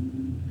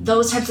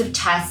those types of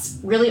tests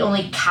really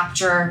only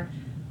capture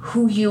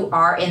who you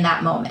are in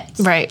that moment.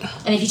 Right.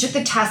 And if you took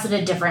the test at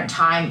a different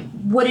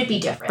time, would it be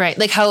different?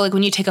 Right. How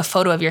when you take a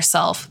photo of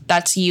yourself,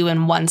 that's you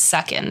in 1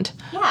 second.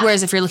 Yeah.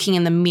 Whereas if you're looking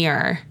in the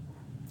mirror...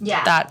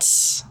 Yeah.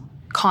 That's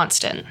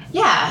constant.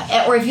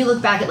 Yeah. Or if you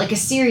look back at a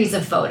series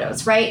of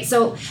photos, right?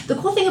 So the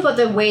cool thing about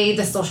the way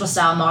the social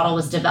style model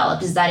was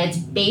developed is that it's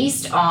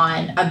based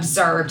on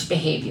observed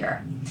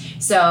behavior.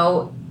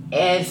 So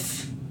and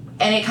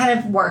it kind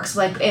of works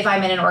if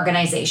I'm in an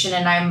organization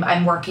and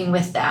I'm working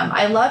with them,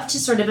 I love to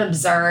sort of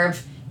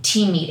observe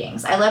team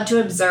meetings. I love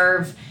to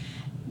observe,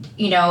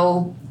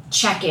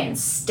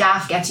 check-ins,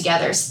 staff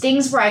get-togethers,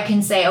 things where I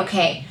can say,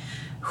 okay,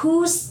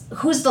 who's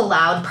the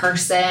loud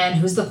person,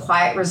 who's the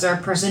quiet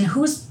reserved person,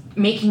 who's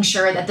making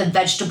sure that the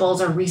vegetables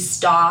are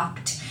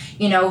restocked,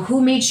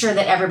 who made sure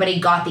that everybody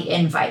got the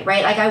invite,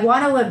 right? I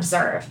want to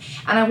observe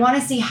and I want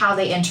to see how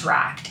they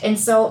interact. And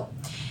so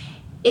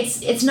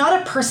it's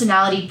not a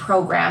personality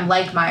program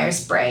like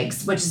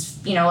Myers-Briggs, which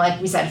is,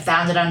 like we said,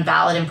 founded on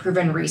valid and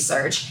proven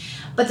research.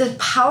 But the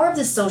power of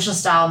the social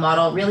style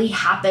model really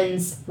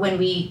happens when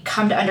we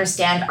come to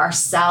understand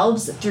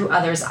ourselves through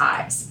others'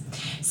 eyes.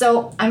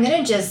 So I'm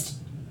going to just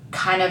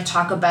kind of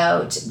talk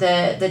about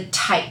the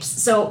types.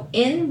 So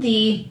in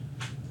the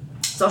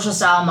social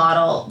style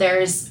model,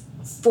 there's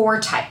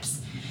 4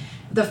 types.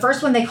 The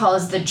first one they call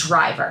is the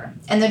driver.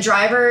 And the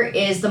driver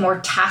is the more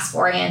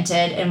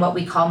task-oriented and what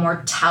we call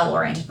more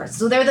tell-oriented person.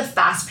 So they're the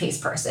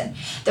fast-paced person.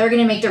 They're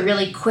going to make the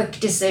really quick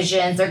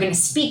decisions. They're going to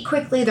speak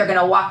quickly. They're going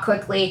to walk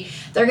quickly.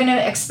 They're going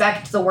to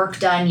expect the work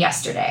done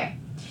yesterday.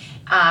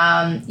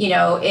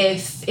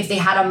 If they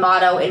had a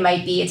motto, it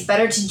might be, it's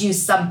better to do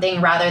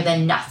something rather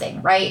than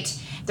nothing, right?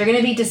 They're going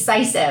to be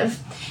decisive,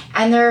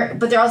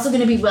 but they're also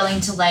going to be willing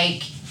to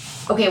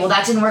okay, well,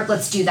 that didn't work,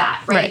 let's do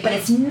that, right? But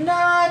it's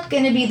not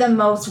going to be the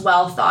most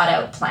well thought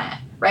out plan,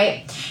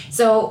 right?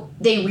 So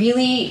they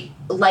really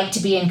like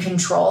to be in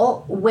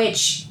control,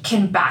 which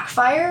can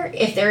backfire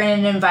if they're in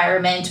an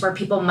environment where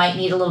people might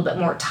need a little bit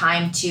more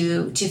time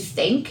to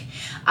think.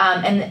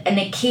 And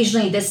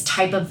occasionally this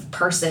type of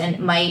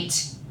person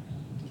might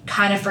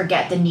kind of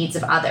forget the needs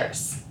of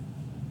others.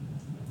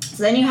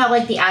 So then you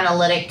have the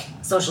analytic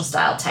social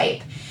style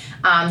type.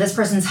 This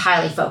person's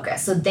highly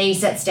focused. So they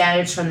set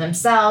standards for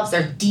themselves.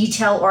 They're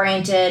detail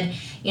oriented.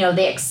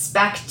 They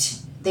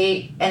expect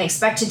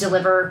to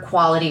deliver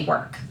quality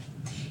work.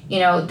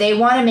 They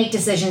want to make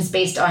decisions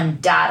based on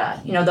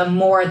data. The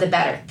more, the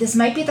better. This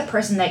might be the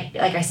person that,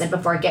 like I said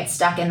before, gets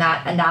stuck in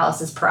that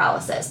analysis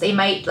paralysis. They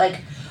might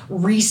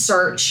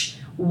research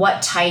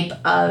what type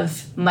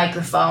of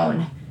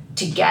microphone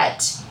to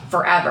get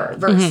forever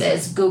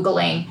versus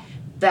Googling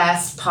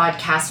best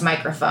podcast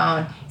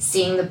microphone,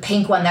 seeing the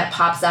pink one that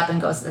pops up and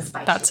goes, this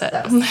by That's it.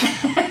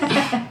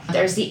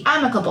 There's the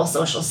amicable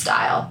social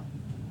style.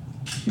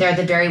 They're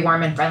the very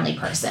warm and friendly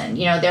person.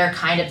 They're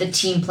kind of the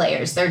team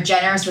players. They're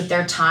generous with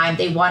their time.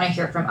 They want to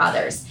hear from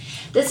others.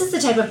 This is the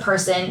type of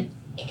person,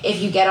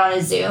 if you get on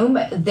a Zoom,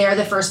 they're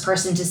the first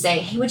person to say,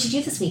 hey, what'd you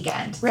do this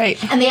weekend?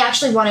 Right. And they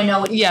actually want to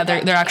know what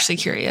they're actually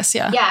curious,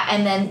 yeah. Yeah,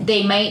 and then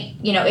they might,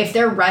 if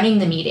they're running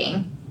the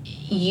meeting,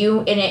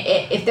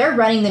 if they're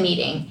running the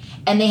meeting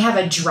and they have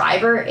a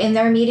driver in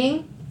their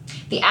meeting,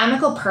 the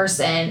amicable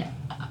person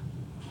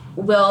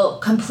will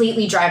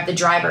completely drive the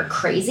driver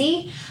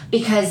crazy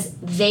because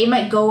they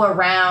might go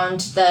around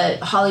the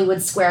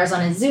Hollywood squares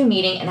on a Zoom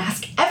meeting and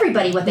ask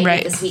everybody what they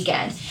did this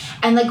weekend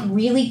and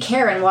really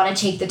care and want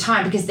to take the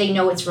time because they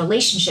know it's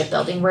relationship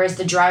building, whereas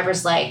the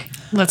driver's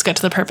let's get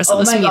to the purpose of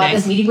this meeting. Oh my God,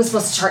 this meeting was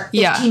supposed to start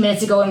 15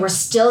 minutes ago and we're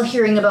still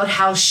hearing about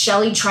how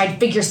Shelley tried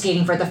figure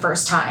skating for the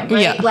first time,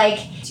 right?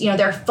 Yeah.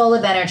 They're full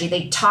of energy.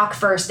 They talk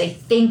first. They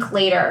think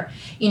later.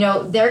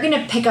 They're going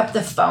to pick up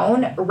the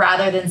phone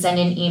rather than send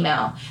an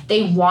email.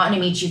 They want to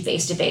meet you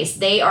face to face.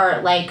 They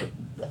are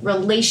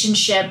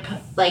relationship,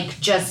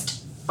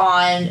 just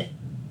on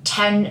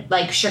 10,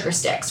 sugar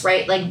sticks,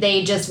 right?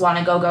 They just want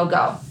to go, go,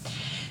 go.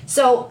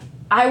 So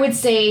I would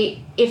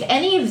say if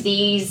any of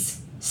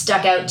these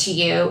stuck out to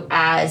you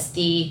as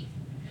the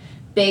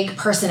big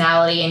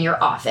personality in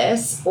your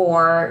office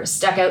or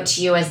stuck out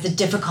to you as the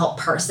difficult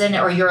person,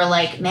 or you're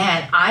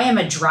man, I am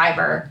a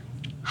driver.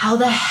 How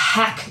the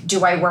heck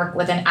do I work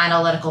with an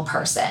analytical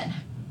person?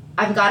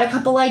 I've got a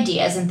couple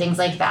ideas and things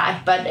like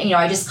that, but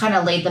I just kind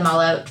of laid them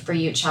all out for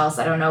you,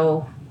 Chelsea. I don't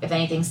know if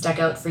anything stuck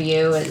out for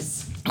you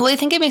as... Well, I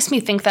think it makes me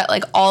think that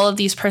all of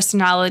these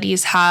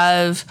personalities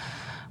have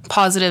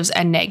positives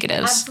and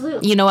negatives.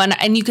 Absolutely.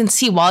 And you can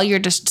see while you're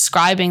just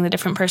describing the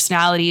different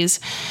personalities,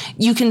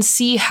 you can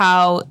see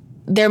how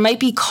there might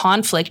be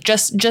conflict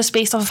just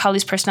based off of how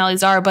these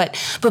personalities are, but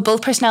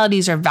both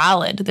personalities are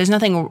valid. There's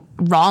nothing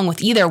wrong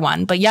with either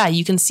one. But yeah,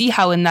 you can see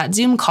how in that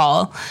Zoom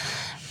call,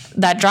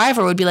 that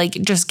driver would be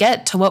just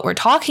get to what we're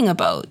talking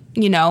about,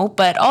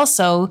 but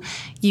also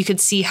you could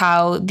see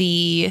how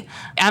the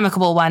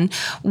amicable one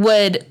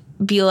would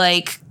be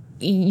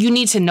you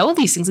need to know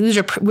these things.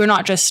 We're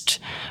not just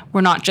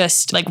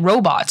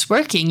robots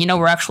working,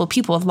 we're actual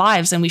people with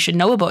lives and we should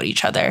know about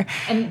each other.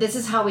 And this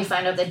is how we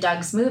find out that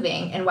Doug's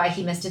moving and why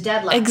he missed a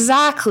deadline.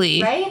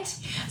 Exactly. Right?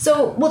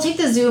 So we'll take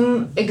the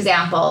Zoom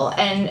example.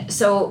 And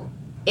so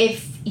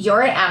if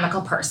you're an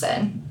amiable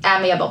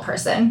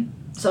person,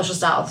 social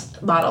style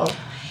model,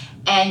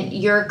 and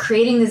you're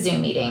creating the Zoom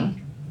meeting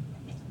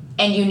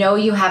and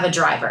you have a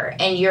driver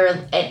and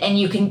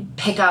you can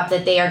pick up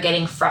that they are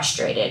getting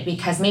frustrated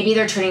because maybe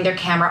they're turning their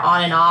camera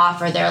on and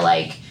off or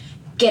they're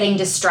getting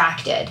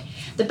distracted.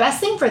 The best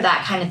thing for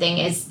that kind of thing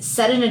is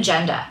set an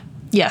agenda.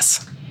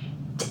 Yes.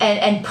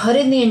 And put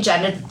in the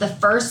agenda that the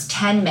first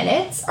 10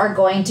 minutes are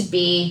going to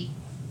be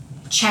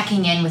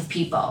checking in with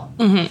people.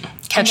 Mm-hmm.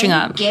 Catching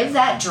up. Give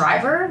that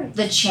driver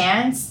the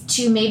chance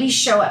to maybe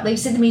show up. Like you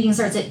said, the meeting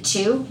starts at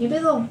 2. Maybe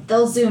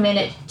they'll zoom in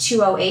at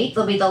 2:08.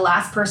 They'll be the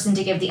last person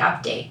to give the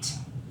update.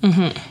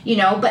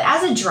 Mm-hmm. But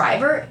as a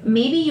driver,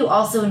 maybe you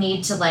also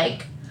need to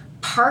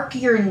park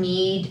your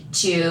need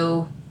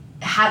to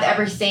have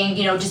everything,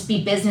 just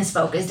be business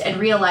focused and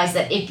realize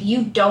that if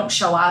you don't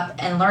show up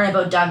and learn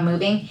about Doug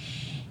moving,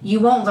 you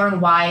won't learn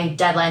why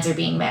deadlines are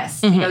being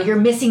missed. Mm-hmm. You're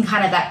missing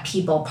kind of that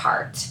people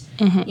part.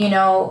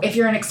 Mm-hmm. If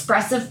you're an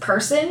expressive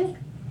person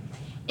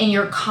and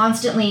you're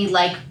constantly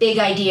big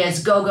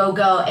ideas, go, go,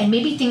 go, and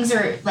maybe things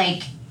are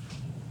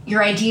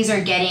your ideas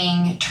are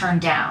getting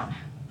turned down.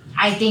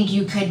 I think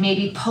you could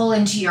maybe pull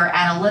into your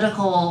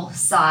analytical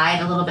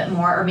side a little bit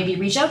more, or maybe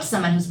reach out to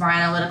someone who's more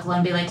analytical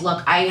and be like,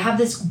 look, I have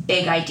this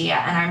big idea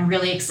and I'm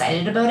really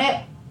excited about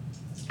it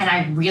and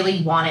I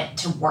really want it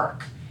to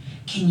work.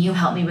 Can you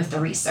help me with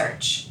the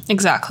research?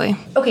 Exactly.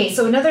 Okay,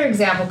 so another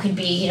example could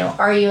be,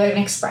 are you an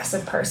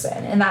expressive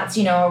person? And that's,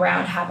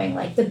 around having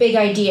like the big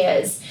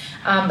ideas,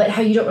 but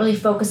how you don't really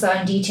focus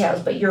on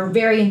details, but you're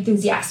very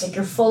enthusiastic.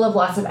 You're full of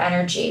lots of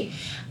energy.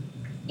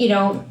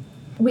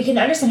 We can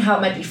understand how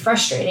it might be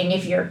frustrating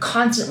if you're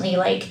constantly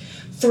like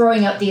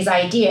throwing out these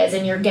ideas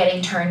and you're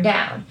getting turned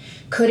down.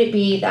 Could it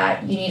be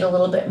that you need a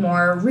little bit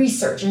more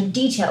research and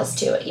details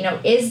to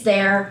it? Is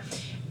there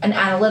an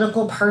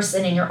analytical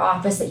person in your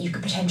office that you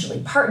could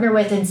potentially partner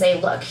with and say,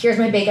 look, here's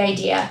my big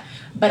idea,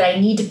 but I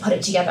need to put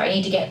it together. I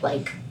need to get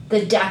like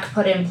the deck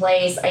put in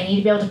place. I need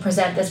to be able to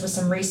present this with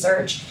some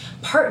research.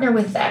 Partner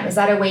with them. Is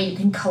that a way you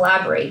can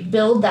collaborate,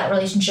 build that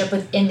relationship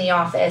within the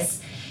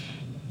office?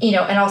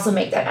 And also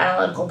make that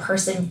analytical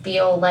person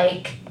feel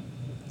like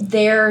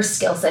their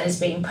skill set is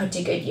being put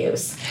to good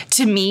use.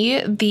 To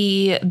me,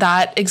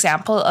 that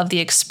example of the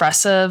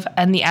expressive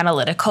and the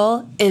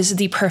analytical is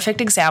the perfect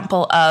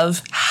example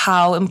of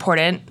how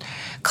important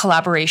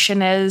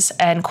collaboration is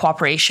and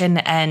cooperation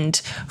and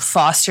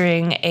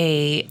fostering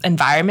a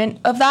environment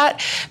of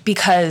that.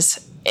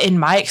 Because in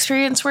my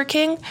experience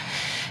working,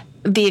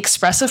 the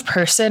expressive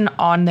person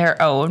on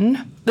their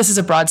own, this is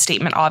a broad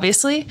statement,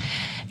 obviously,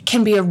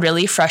 can be a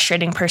really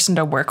frustrating person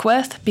to work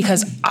with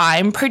because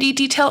I'm pretty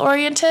detail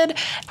oriented.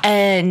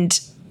 And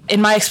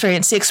in my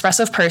experience, the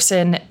expressive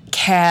person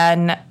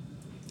can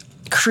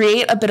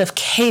create a bit of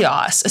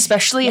chaos,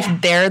 especially if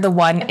they're the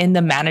one in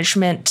the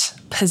management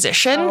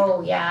position.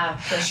 Oh, yeah,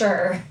 for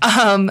sure.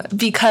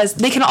 Because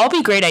they can all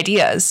be great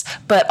ideas,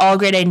 but all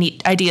great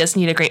ideas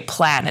need a great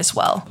plan as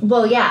well.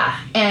 Well, yeah.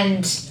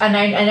 And I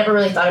never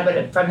really thought about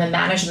it from the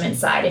management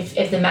side.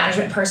 If the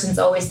management person's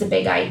always the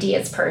big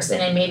ideas person,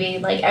 and maybe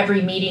like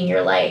every meeting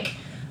you're like,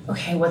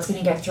 okay, what's going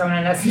to get thrown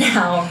at us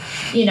now?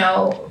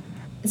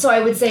 So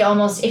I would say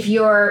almost if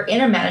you're in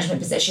a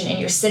management position and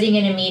you're sitting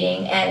in a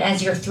meeting and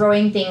as you're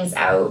throwing things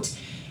out,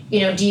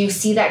 do you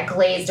see that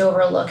glazed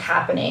over look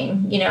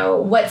happening?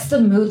 What's the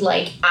mood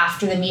like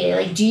after the meeting?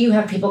 Like, do you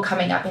have people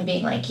coming up and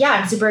being like, yeah,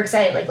 I'm super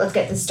excited. Like, let's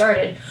get this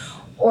started.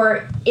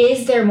 Or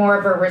is there more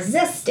of a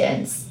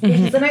resistance?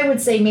 Because then I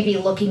would say maybe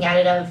looking at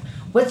it of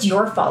what's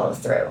your follow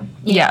through?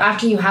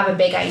 After you have a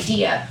big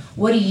idea,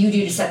 what do you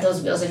do to set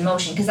those wheels in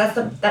motion? Because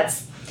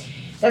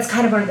that's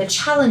kind of one of the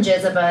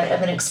challenges of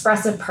an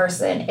expressive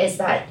person is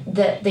that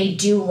they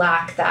do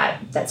lack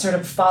that sort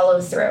of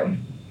follow through.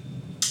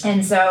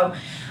 And so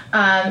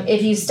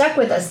if you stuck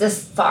with us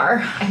this far,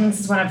 I think this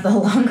is one of the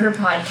longer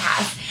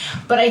podcasts,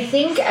 but I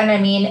think,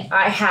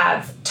 I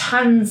have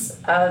tons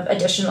of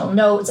additional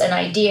notes and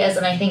ideas,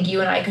 and I think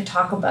you and I could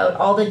talk about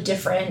all the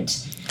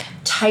different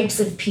types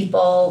of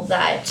people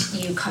that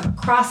you come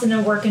across in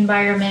a work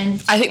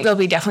environment. I think there'll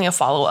be definitely a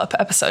follow-up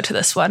episode to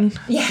this one.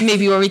 Yeah.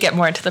 Maybe where we get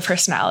more into the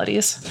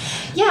personalities.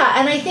 Yeah,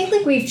 and I think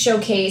like we've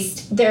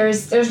showcased,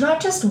 there's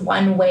not just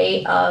one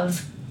way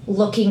of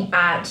looking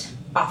at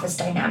office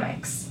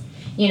dynamics.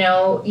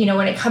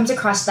 When it comes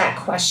across that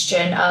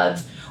question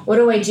of what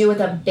do I do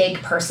with a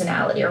big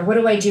personality, or what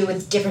do I do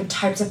with different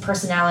types of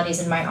personalities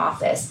in my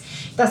office?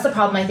 That's the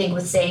problem, I think,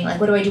 with saying, like,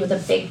 what do I do with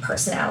a big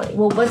personality?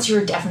 Well, what's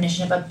your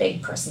definition of a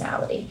big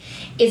personality?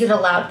 Is it a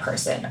loud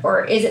person?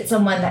 Or is it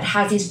someone that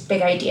has these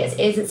big ideas?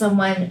 Is it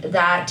someone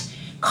that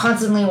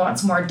constantly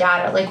wants more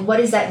data? Like, what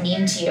does that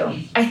mean to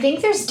you? I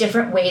think there's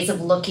different ways of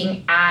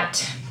looking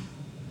at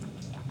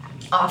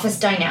office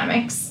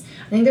dynamics.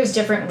 I think there's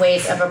different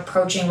ways of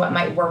approaching what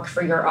might work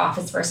for your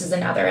office versus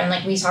another. And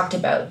like we talked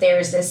about,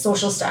 there's this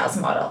social styles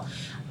model.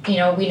 We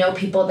know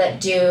people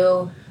that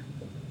do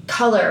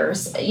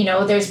colors.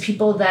 There's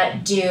people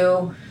that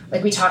do,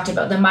 like we talked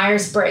about, the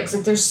Myers-Briggs.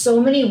 Like there's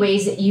so many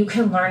ways that you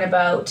can learn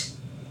about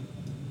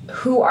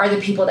who are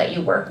the people that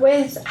you work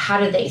with, how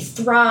do they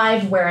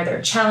thrive, where are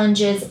their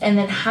challenges, and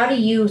then how do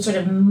you sort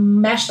of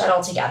mesh that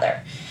all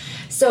together.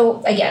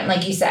 So again,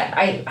 like you said,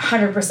 I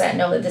 100%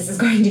 know that this is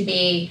going to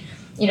be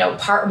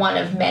part one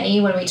of many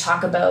when we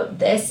talk about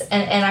this.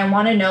 And I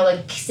want to know,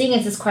 like, seeing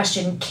as this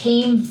question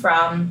came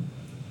from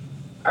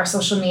our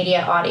social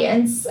media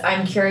audience,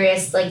 I'm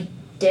curious, like,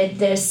 did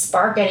this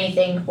spark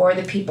anything for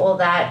the people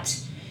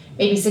that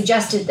maybe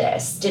suggested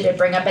this? Did it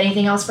bring up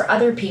anything else for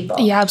other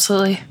people? Yeah,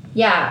 absolutely.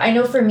 Yeah, I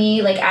know for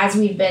me, like, as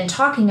we've been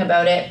talking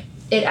about it,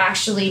 it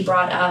actually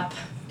brought up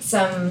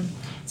some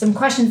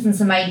questions and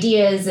some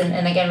ideas.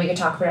 And again, we could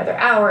talk for another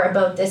hour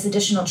about this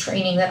additional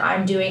training that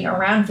I'm doing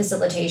around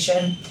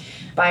facilitation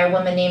by a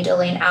woman named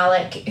Elaine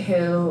Alec,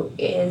 who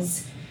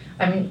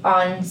I'm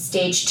on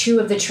stage 2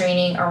 of the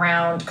training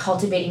around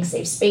cultivating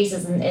safe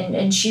spaces.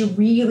 And she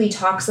really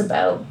talks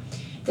about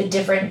the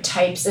different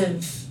types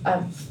of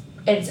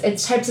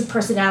it's types of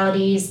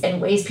personalities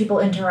and ways people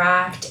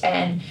interact.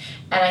 And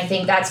I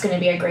think that's going to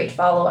be a great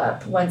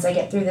follow-up once I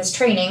get through this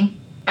training.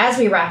 As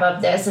we wrap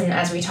up this, and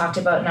as we talked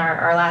about in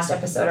our last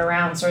episode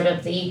around sort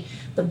of the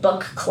the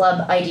book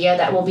club idea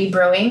that we'll be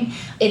brewing.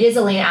 It is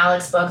Elaine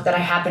Alec's book that I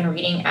have been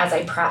reading as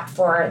I prep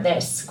for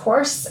this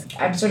course.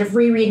 I'm sort of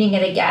rereading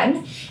it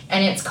again,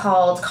 and it's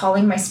called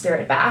Calling My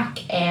Spirit Back,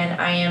 and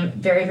I am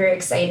very, very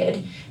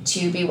excited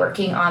to be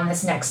working on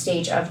this next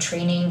stage of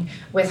training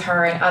with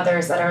her and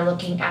others that are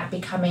looking at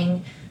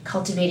becoming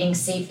cultivating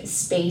safe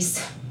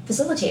space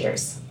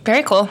facilitators.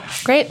 Very cool.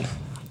 Great.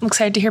 I'm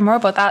excited to hear more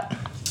about that.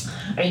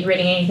 Are you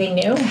reading anything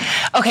new?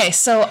 Okay,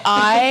 so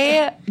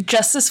I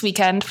just this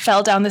weekend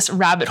fell down this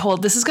rabbit hole.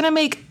 This is going to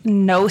make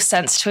no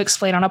sense to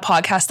explain on a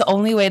podcast. The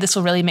only way this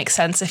will really make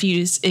sense if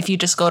you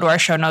just go to our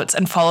show notes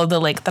and follow the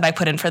link that I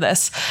put in for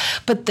this.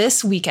 But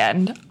this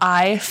weekend,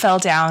 I fell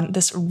down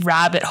this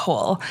rabbit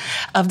hole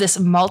of this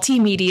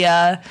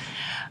multimedia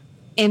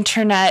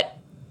internet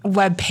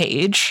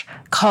webpage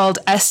called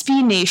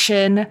SB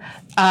Nation.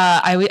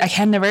 I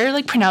can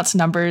never pronounce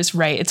numbers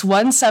right. It's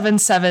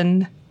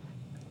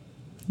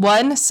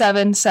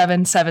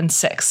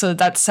 17776. So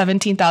that's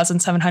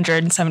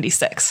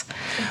 17,776.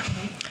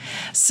 Okay.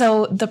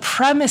 So the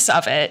premise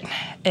of it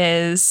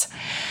is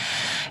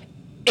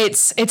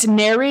it's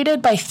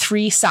narrated by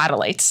 3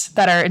 satellites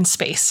that are in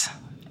space,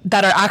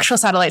 that are actual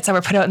satellites that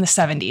were put out in the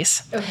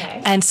 70s.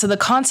 Okay. And so the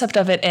concept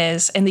of it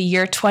is in the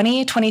year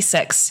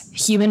 2026,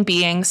 human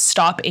beings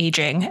stop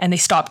aging and they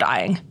stop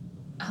dying.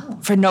 Oh.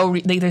 For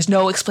there's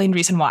no explained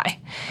reason why.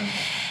 Okay.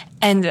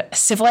 And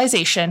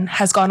civilization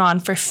has gone on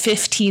for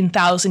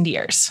 15,000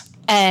 years.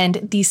 And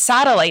these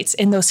satellites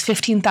in those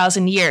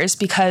 15,000 years,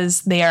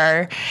 because they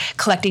are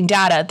collecting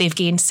data, they've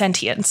gained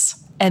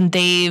sentience. And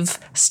they've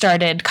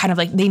started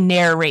they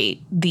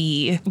narrate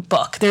the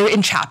book. They're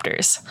in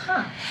chapters.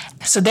 Huh.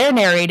 So they're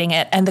narrating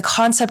it. And the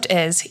concept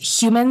is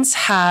humans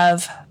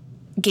have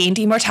gained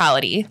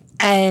immortality.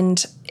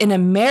 And in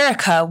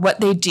America, what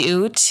they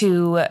do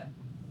to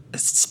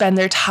spend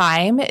their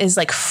time is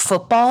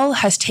football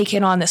has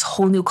taken on this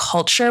whole new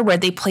culture where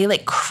they play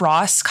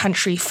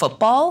cross-country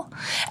football.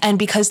 And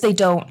because they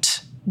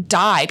don't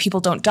die, people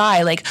don't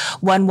die.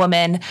 One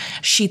woman,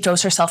 she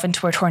throws herself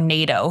into a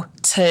tornado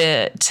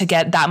to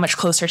get that much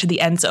closer to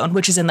the end zone,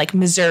 which is in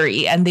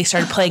Missouri, and they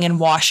started playing in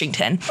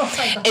Washington. Oh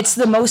my God. It's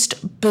the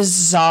most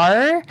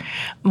bizarre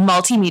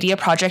multimedia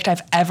project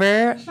I've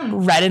ever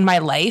read in my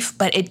life,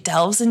 but it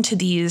delves into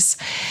these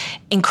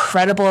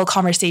incredible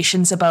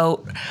conversations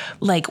about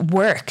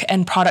work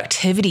and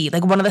productivity.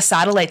 One of the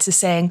satellites is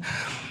saying,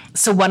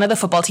 so one of the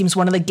football teams,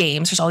 one of the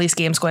games, there's all these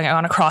games going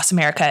on across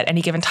America at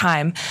any given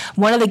time.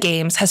 One of the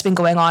games has been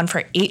going on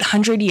for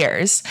 800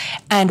 years,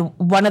 and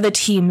one of the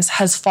teams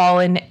has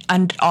fallen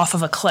off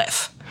of a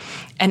cliff.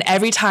 And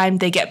every time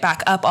they get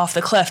back up off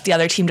the cliff, the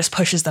other team just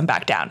pushes them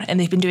back down. And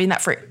they've been doing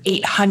that for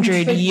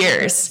 800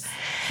 years.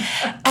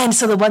 And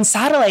so the one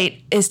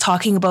satellite is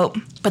talking about,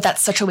 but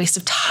that's such a waste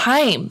of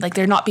time.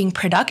 They're not being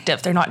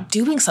productive. They're not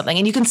doing something.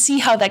 And you can see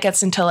how that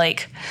gets into a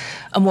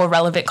more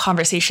relevant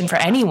conversation for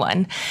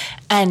anyone.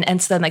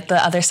 And so then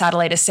the other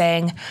satellite is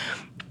saying,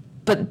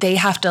 but they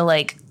have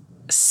to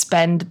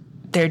spend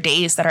their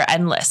days that are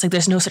endless.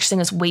 There's no such thing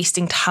as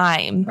wasting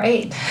time.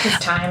 Right. Because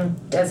time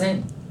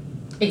doesn't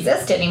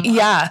exist anymore.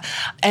 Yeah.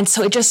 And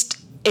so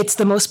it's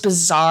the most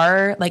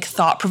bizarre,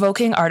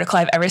 thought-provoking article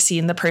I've ever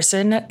seen. The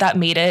person that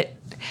made it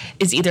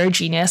is either a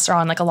genius or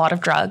on a lot of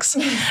drugs.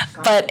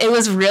 But it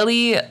was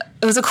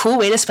a cool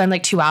way to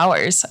spend 2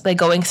 hours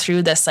going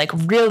through this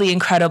really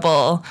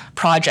incredible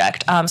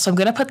project. So I'm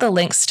going to put the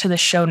links to the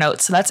show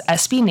notes. So that's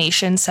SB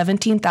Nation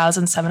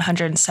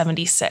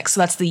 17,776.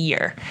 So that's the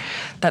year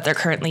that they're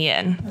currently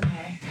in.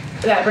 Okay.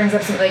 That brings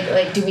up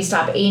something do we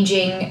stop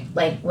aging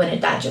when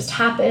that just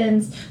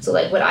happens? So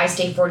would I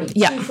stay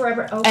 42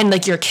 forever? Oh.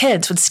 And your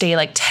kids would stay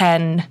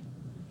 10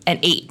 and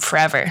 8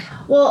 forever.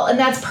 Well, and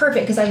that's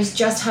perfect because I was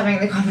just having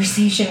the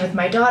conversation with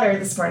my daughter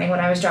this morning when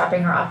I was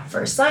dropping her off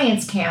for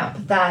science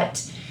camp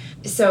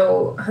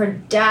so her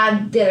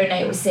dad the other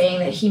night was saying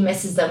that he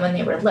misses them when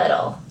they were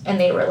little and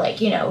they were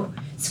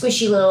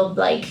squishy little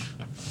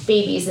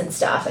babies and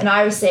stuff. And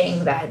I was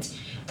saying that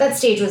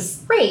stage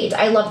was great.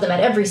 I love them at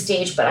every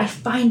stage, but I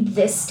find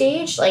this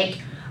stage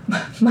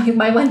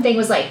my one thing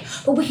was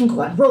but we can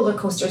go on roller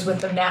coasters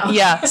with them now.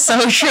 Yeah,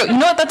 so true. You know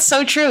what? That's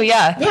so true.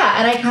 Yeah. Yeah,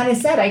 and I kind of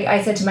said,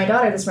 I said to my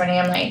daughter this morning,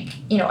 I'm I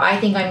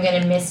think I'm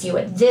going to miss you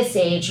at this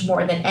age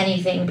more than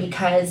anything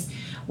because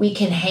we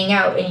can hang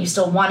out and you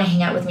still want to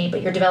hang out with me,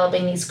 but you're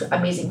developing these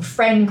amazing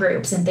friend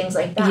groups and things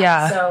like that.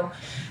 Yeah. So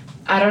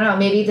I don't know,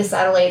 maybe the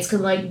satellites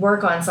could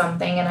work on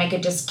something and I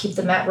could just keep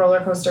them at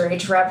roller coaster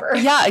age forever.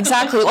 Yeah,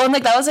 exactly. Well, and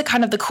that was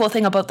kind of the cool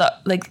thing about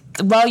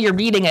while you're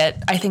reading it,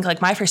 I think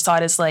my first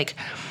thought is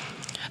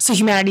so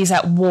humanity's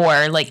at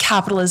war,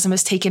 capitalism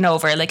has taken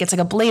over, it's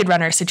a Blade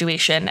Runner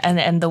situation,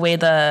 and the way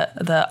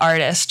the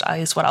artist,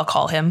 is what I'll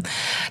call him,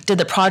 did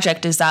the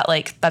project is that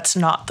that's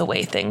not the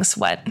way things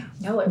went.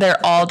 No, they're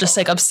all just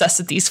obsessed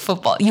with these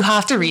football. You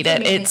have to read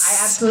it. I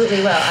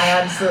absolutely will.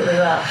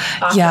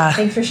 Awesome. Yeah.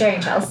 Thanks for sharing,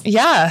 Chelsea.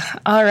 Yeah.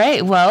 All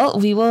right. Well,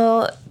 we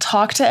will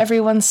talk to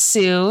everyone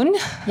soon.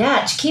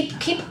 Yeah.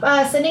 Keep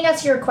sending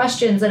us your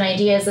questions and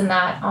ideas and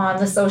that on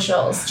the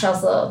socials.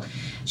 Chelsea will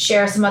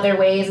share some other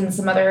ways and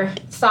some other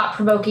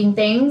thought-provoking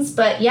things.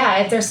 But yeah,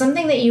 if there's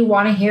something that you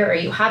want to hear or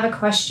you have a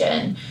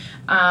question,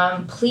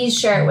 please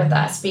share it with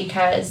us,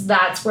 because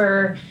that's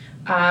where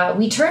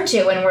we turn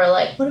to when we're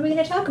like, what are we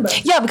going to talk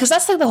about? Yeah, because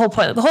that's like the whole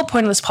point. The whole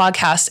point of this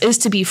podcast is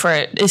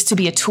to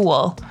be a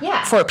tool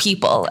for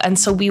people. And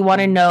so we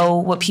want to know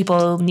what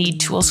people need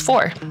tools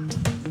for.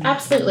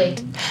 Absolutely.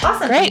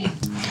 Awesome. Great.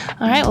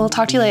 All right. We'll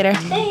talk to you later.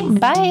 Thanks.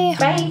 Bye.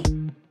 Bye.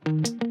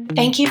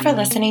 Thank you for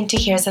listening to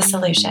Here's a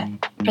Solution,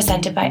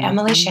 presented by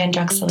Emily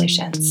Shandrock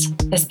Solutions.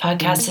 This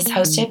podcast is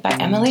hosted by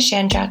Emily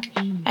Shandrock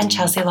and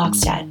Chelsea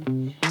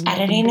Lockstead.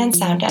 Editing and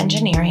sound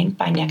engineering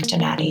by Nick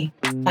Donati.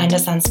 Find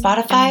us on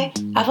Spotify,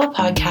 Apple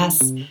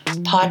Podcasts,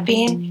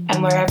 Podbean,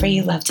 and wherever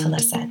you love to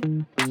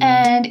listen.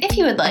 And if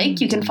you would like,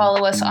 you can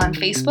follow us on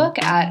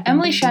Facebook at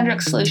Emily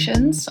Shandrock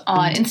Solutions,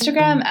 on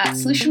Instagram at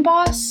Solution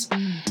Boss.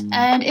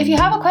 And if you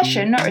have a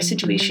question or a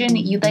situation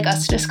you'd like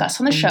us to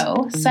discuss on the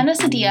show, send us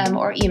a DM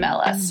or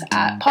email us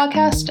at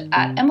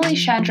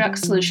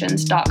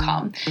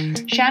podcast@emilyshandrocksolutions.com.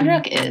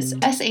 Shandrock is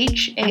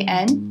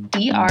SHANDRUK.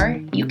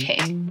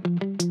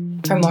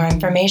 For more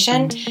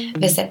information,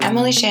 visit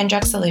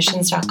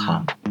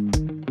emilyshandrocksolutions.com.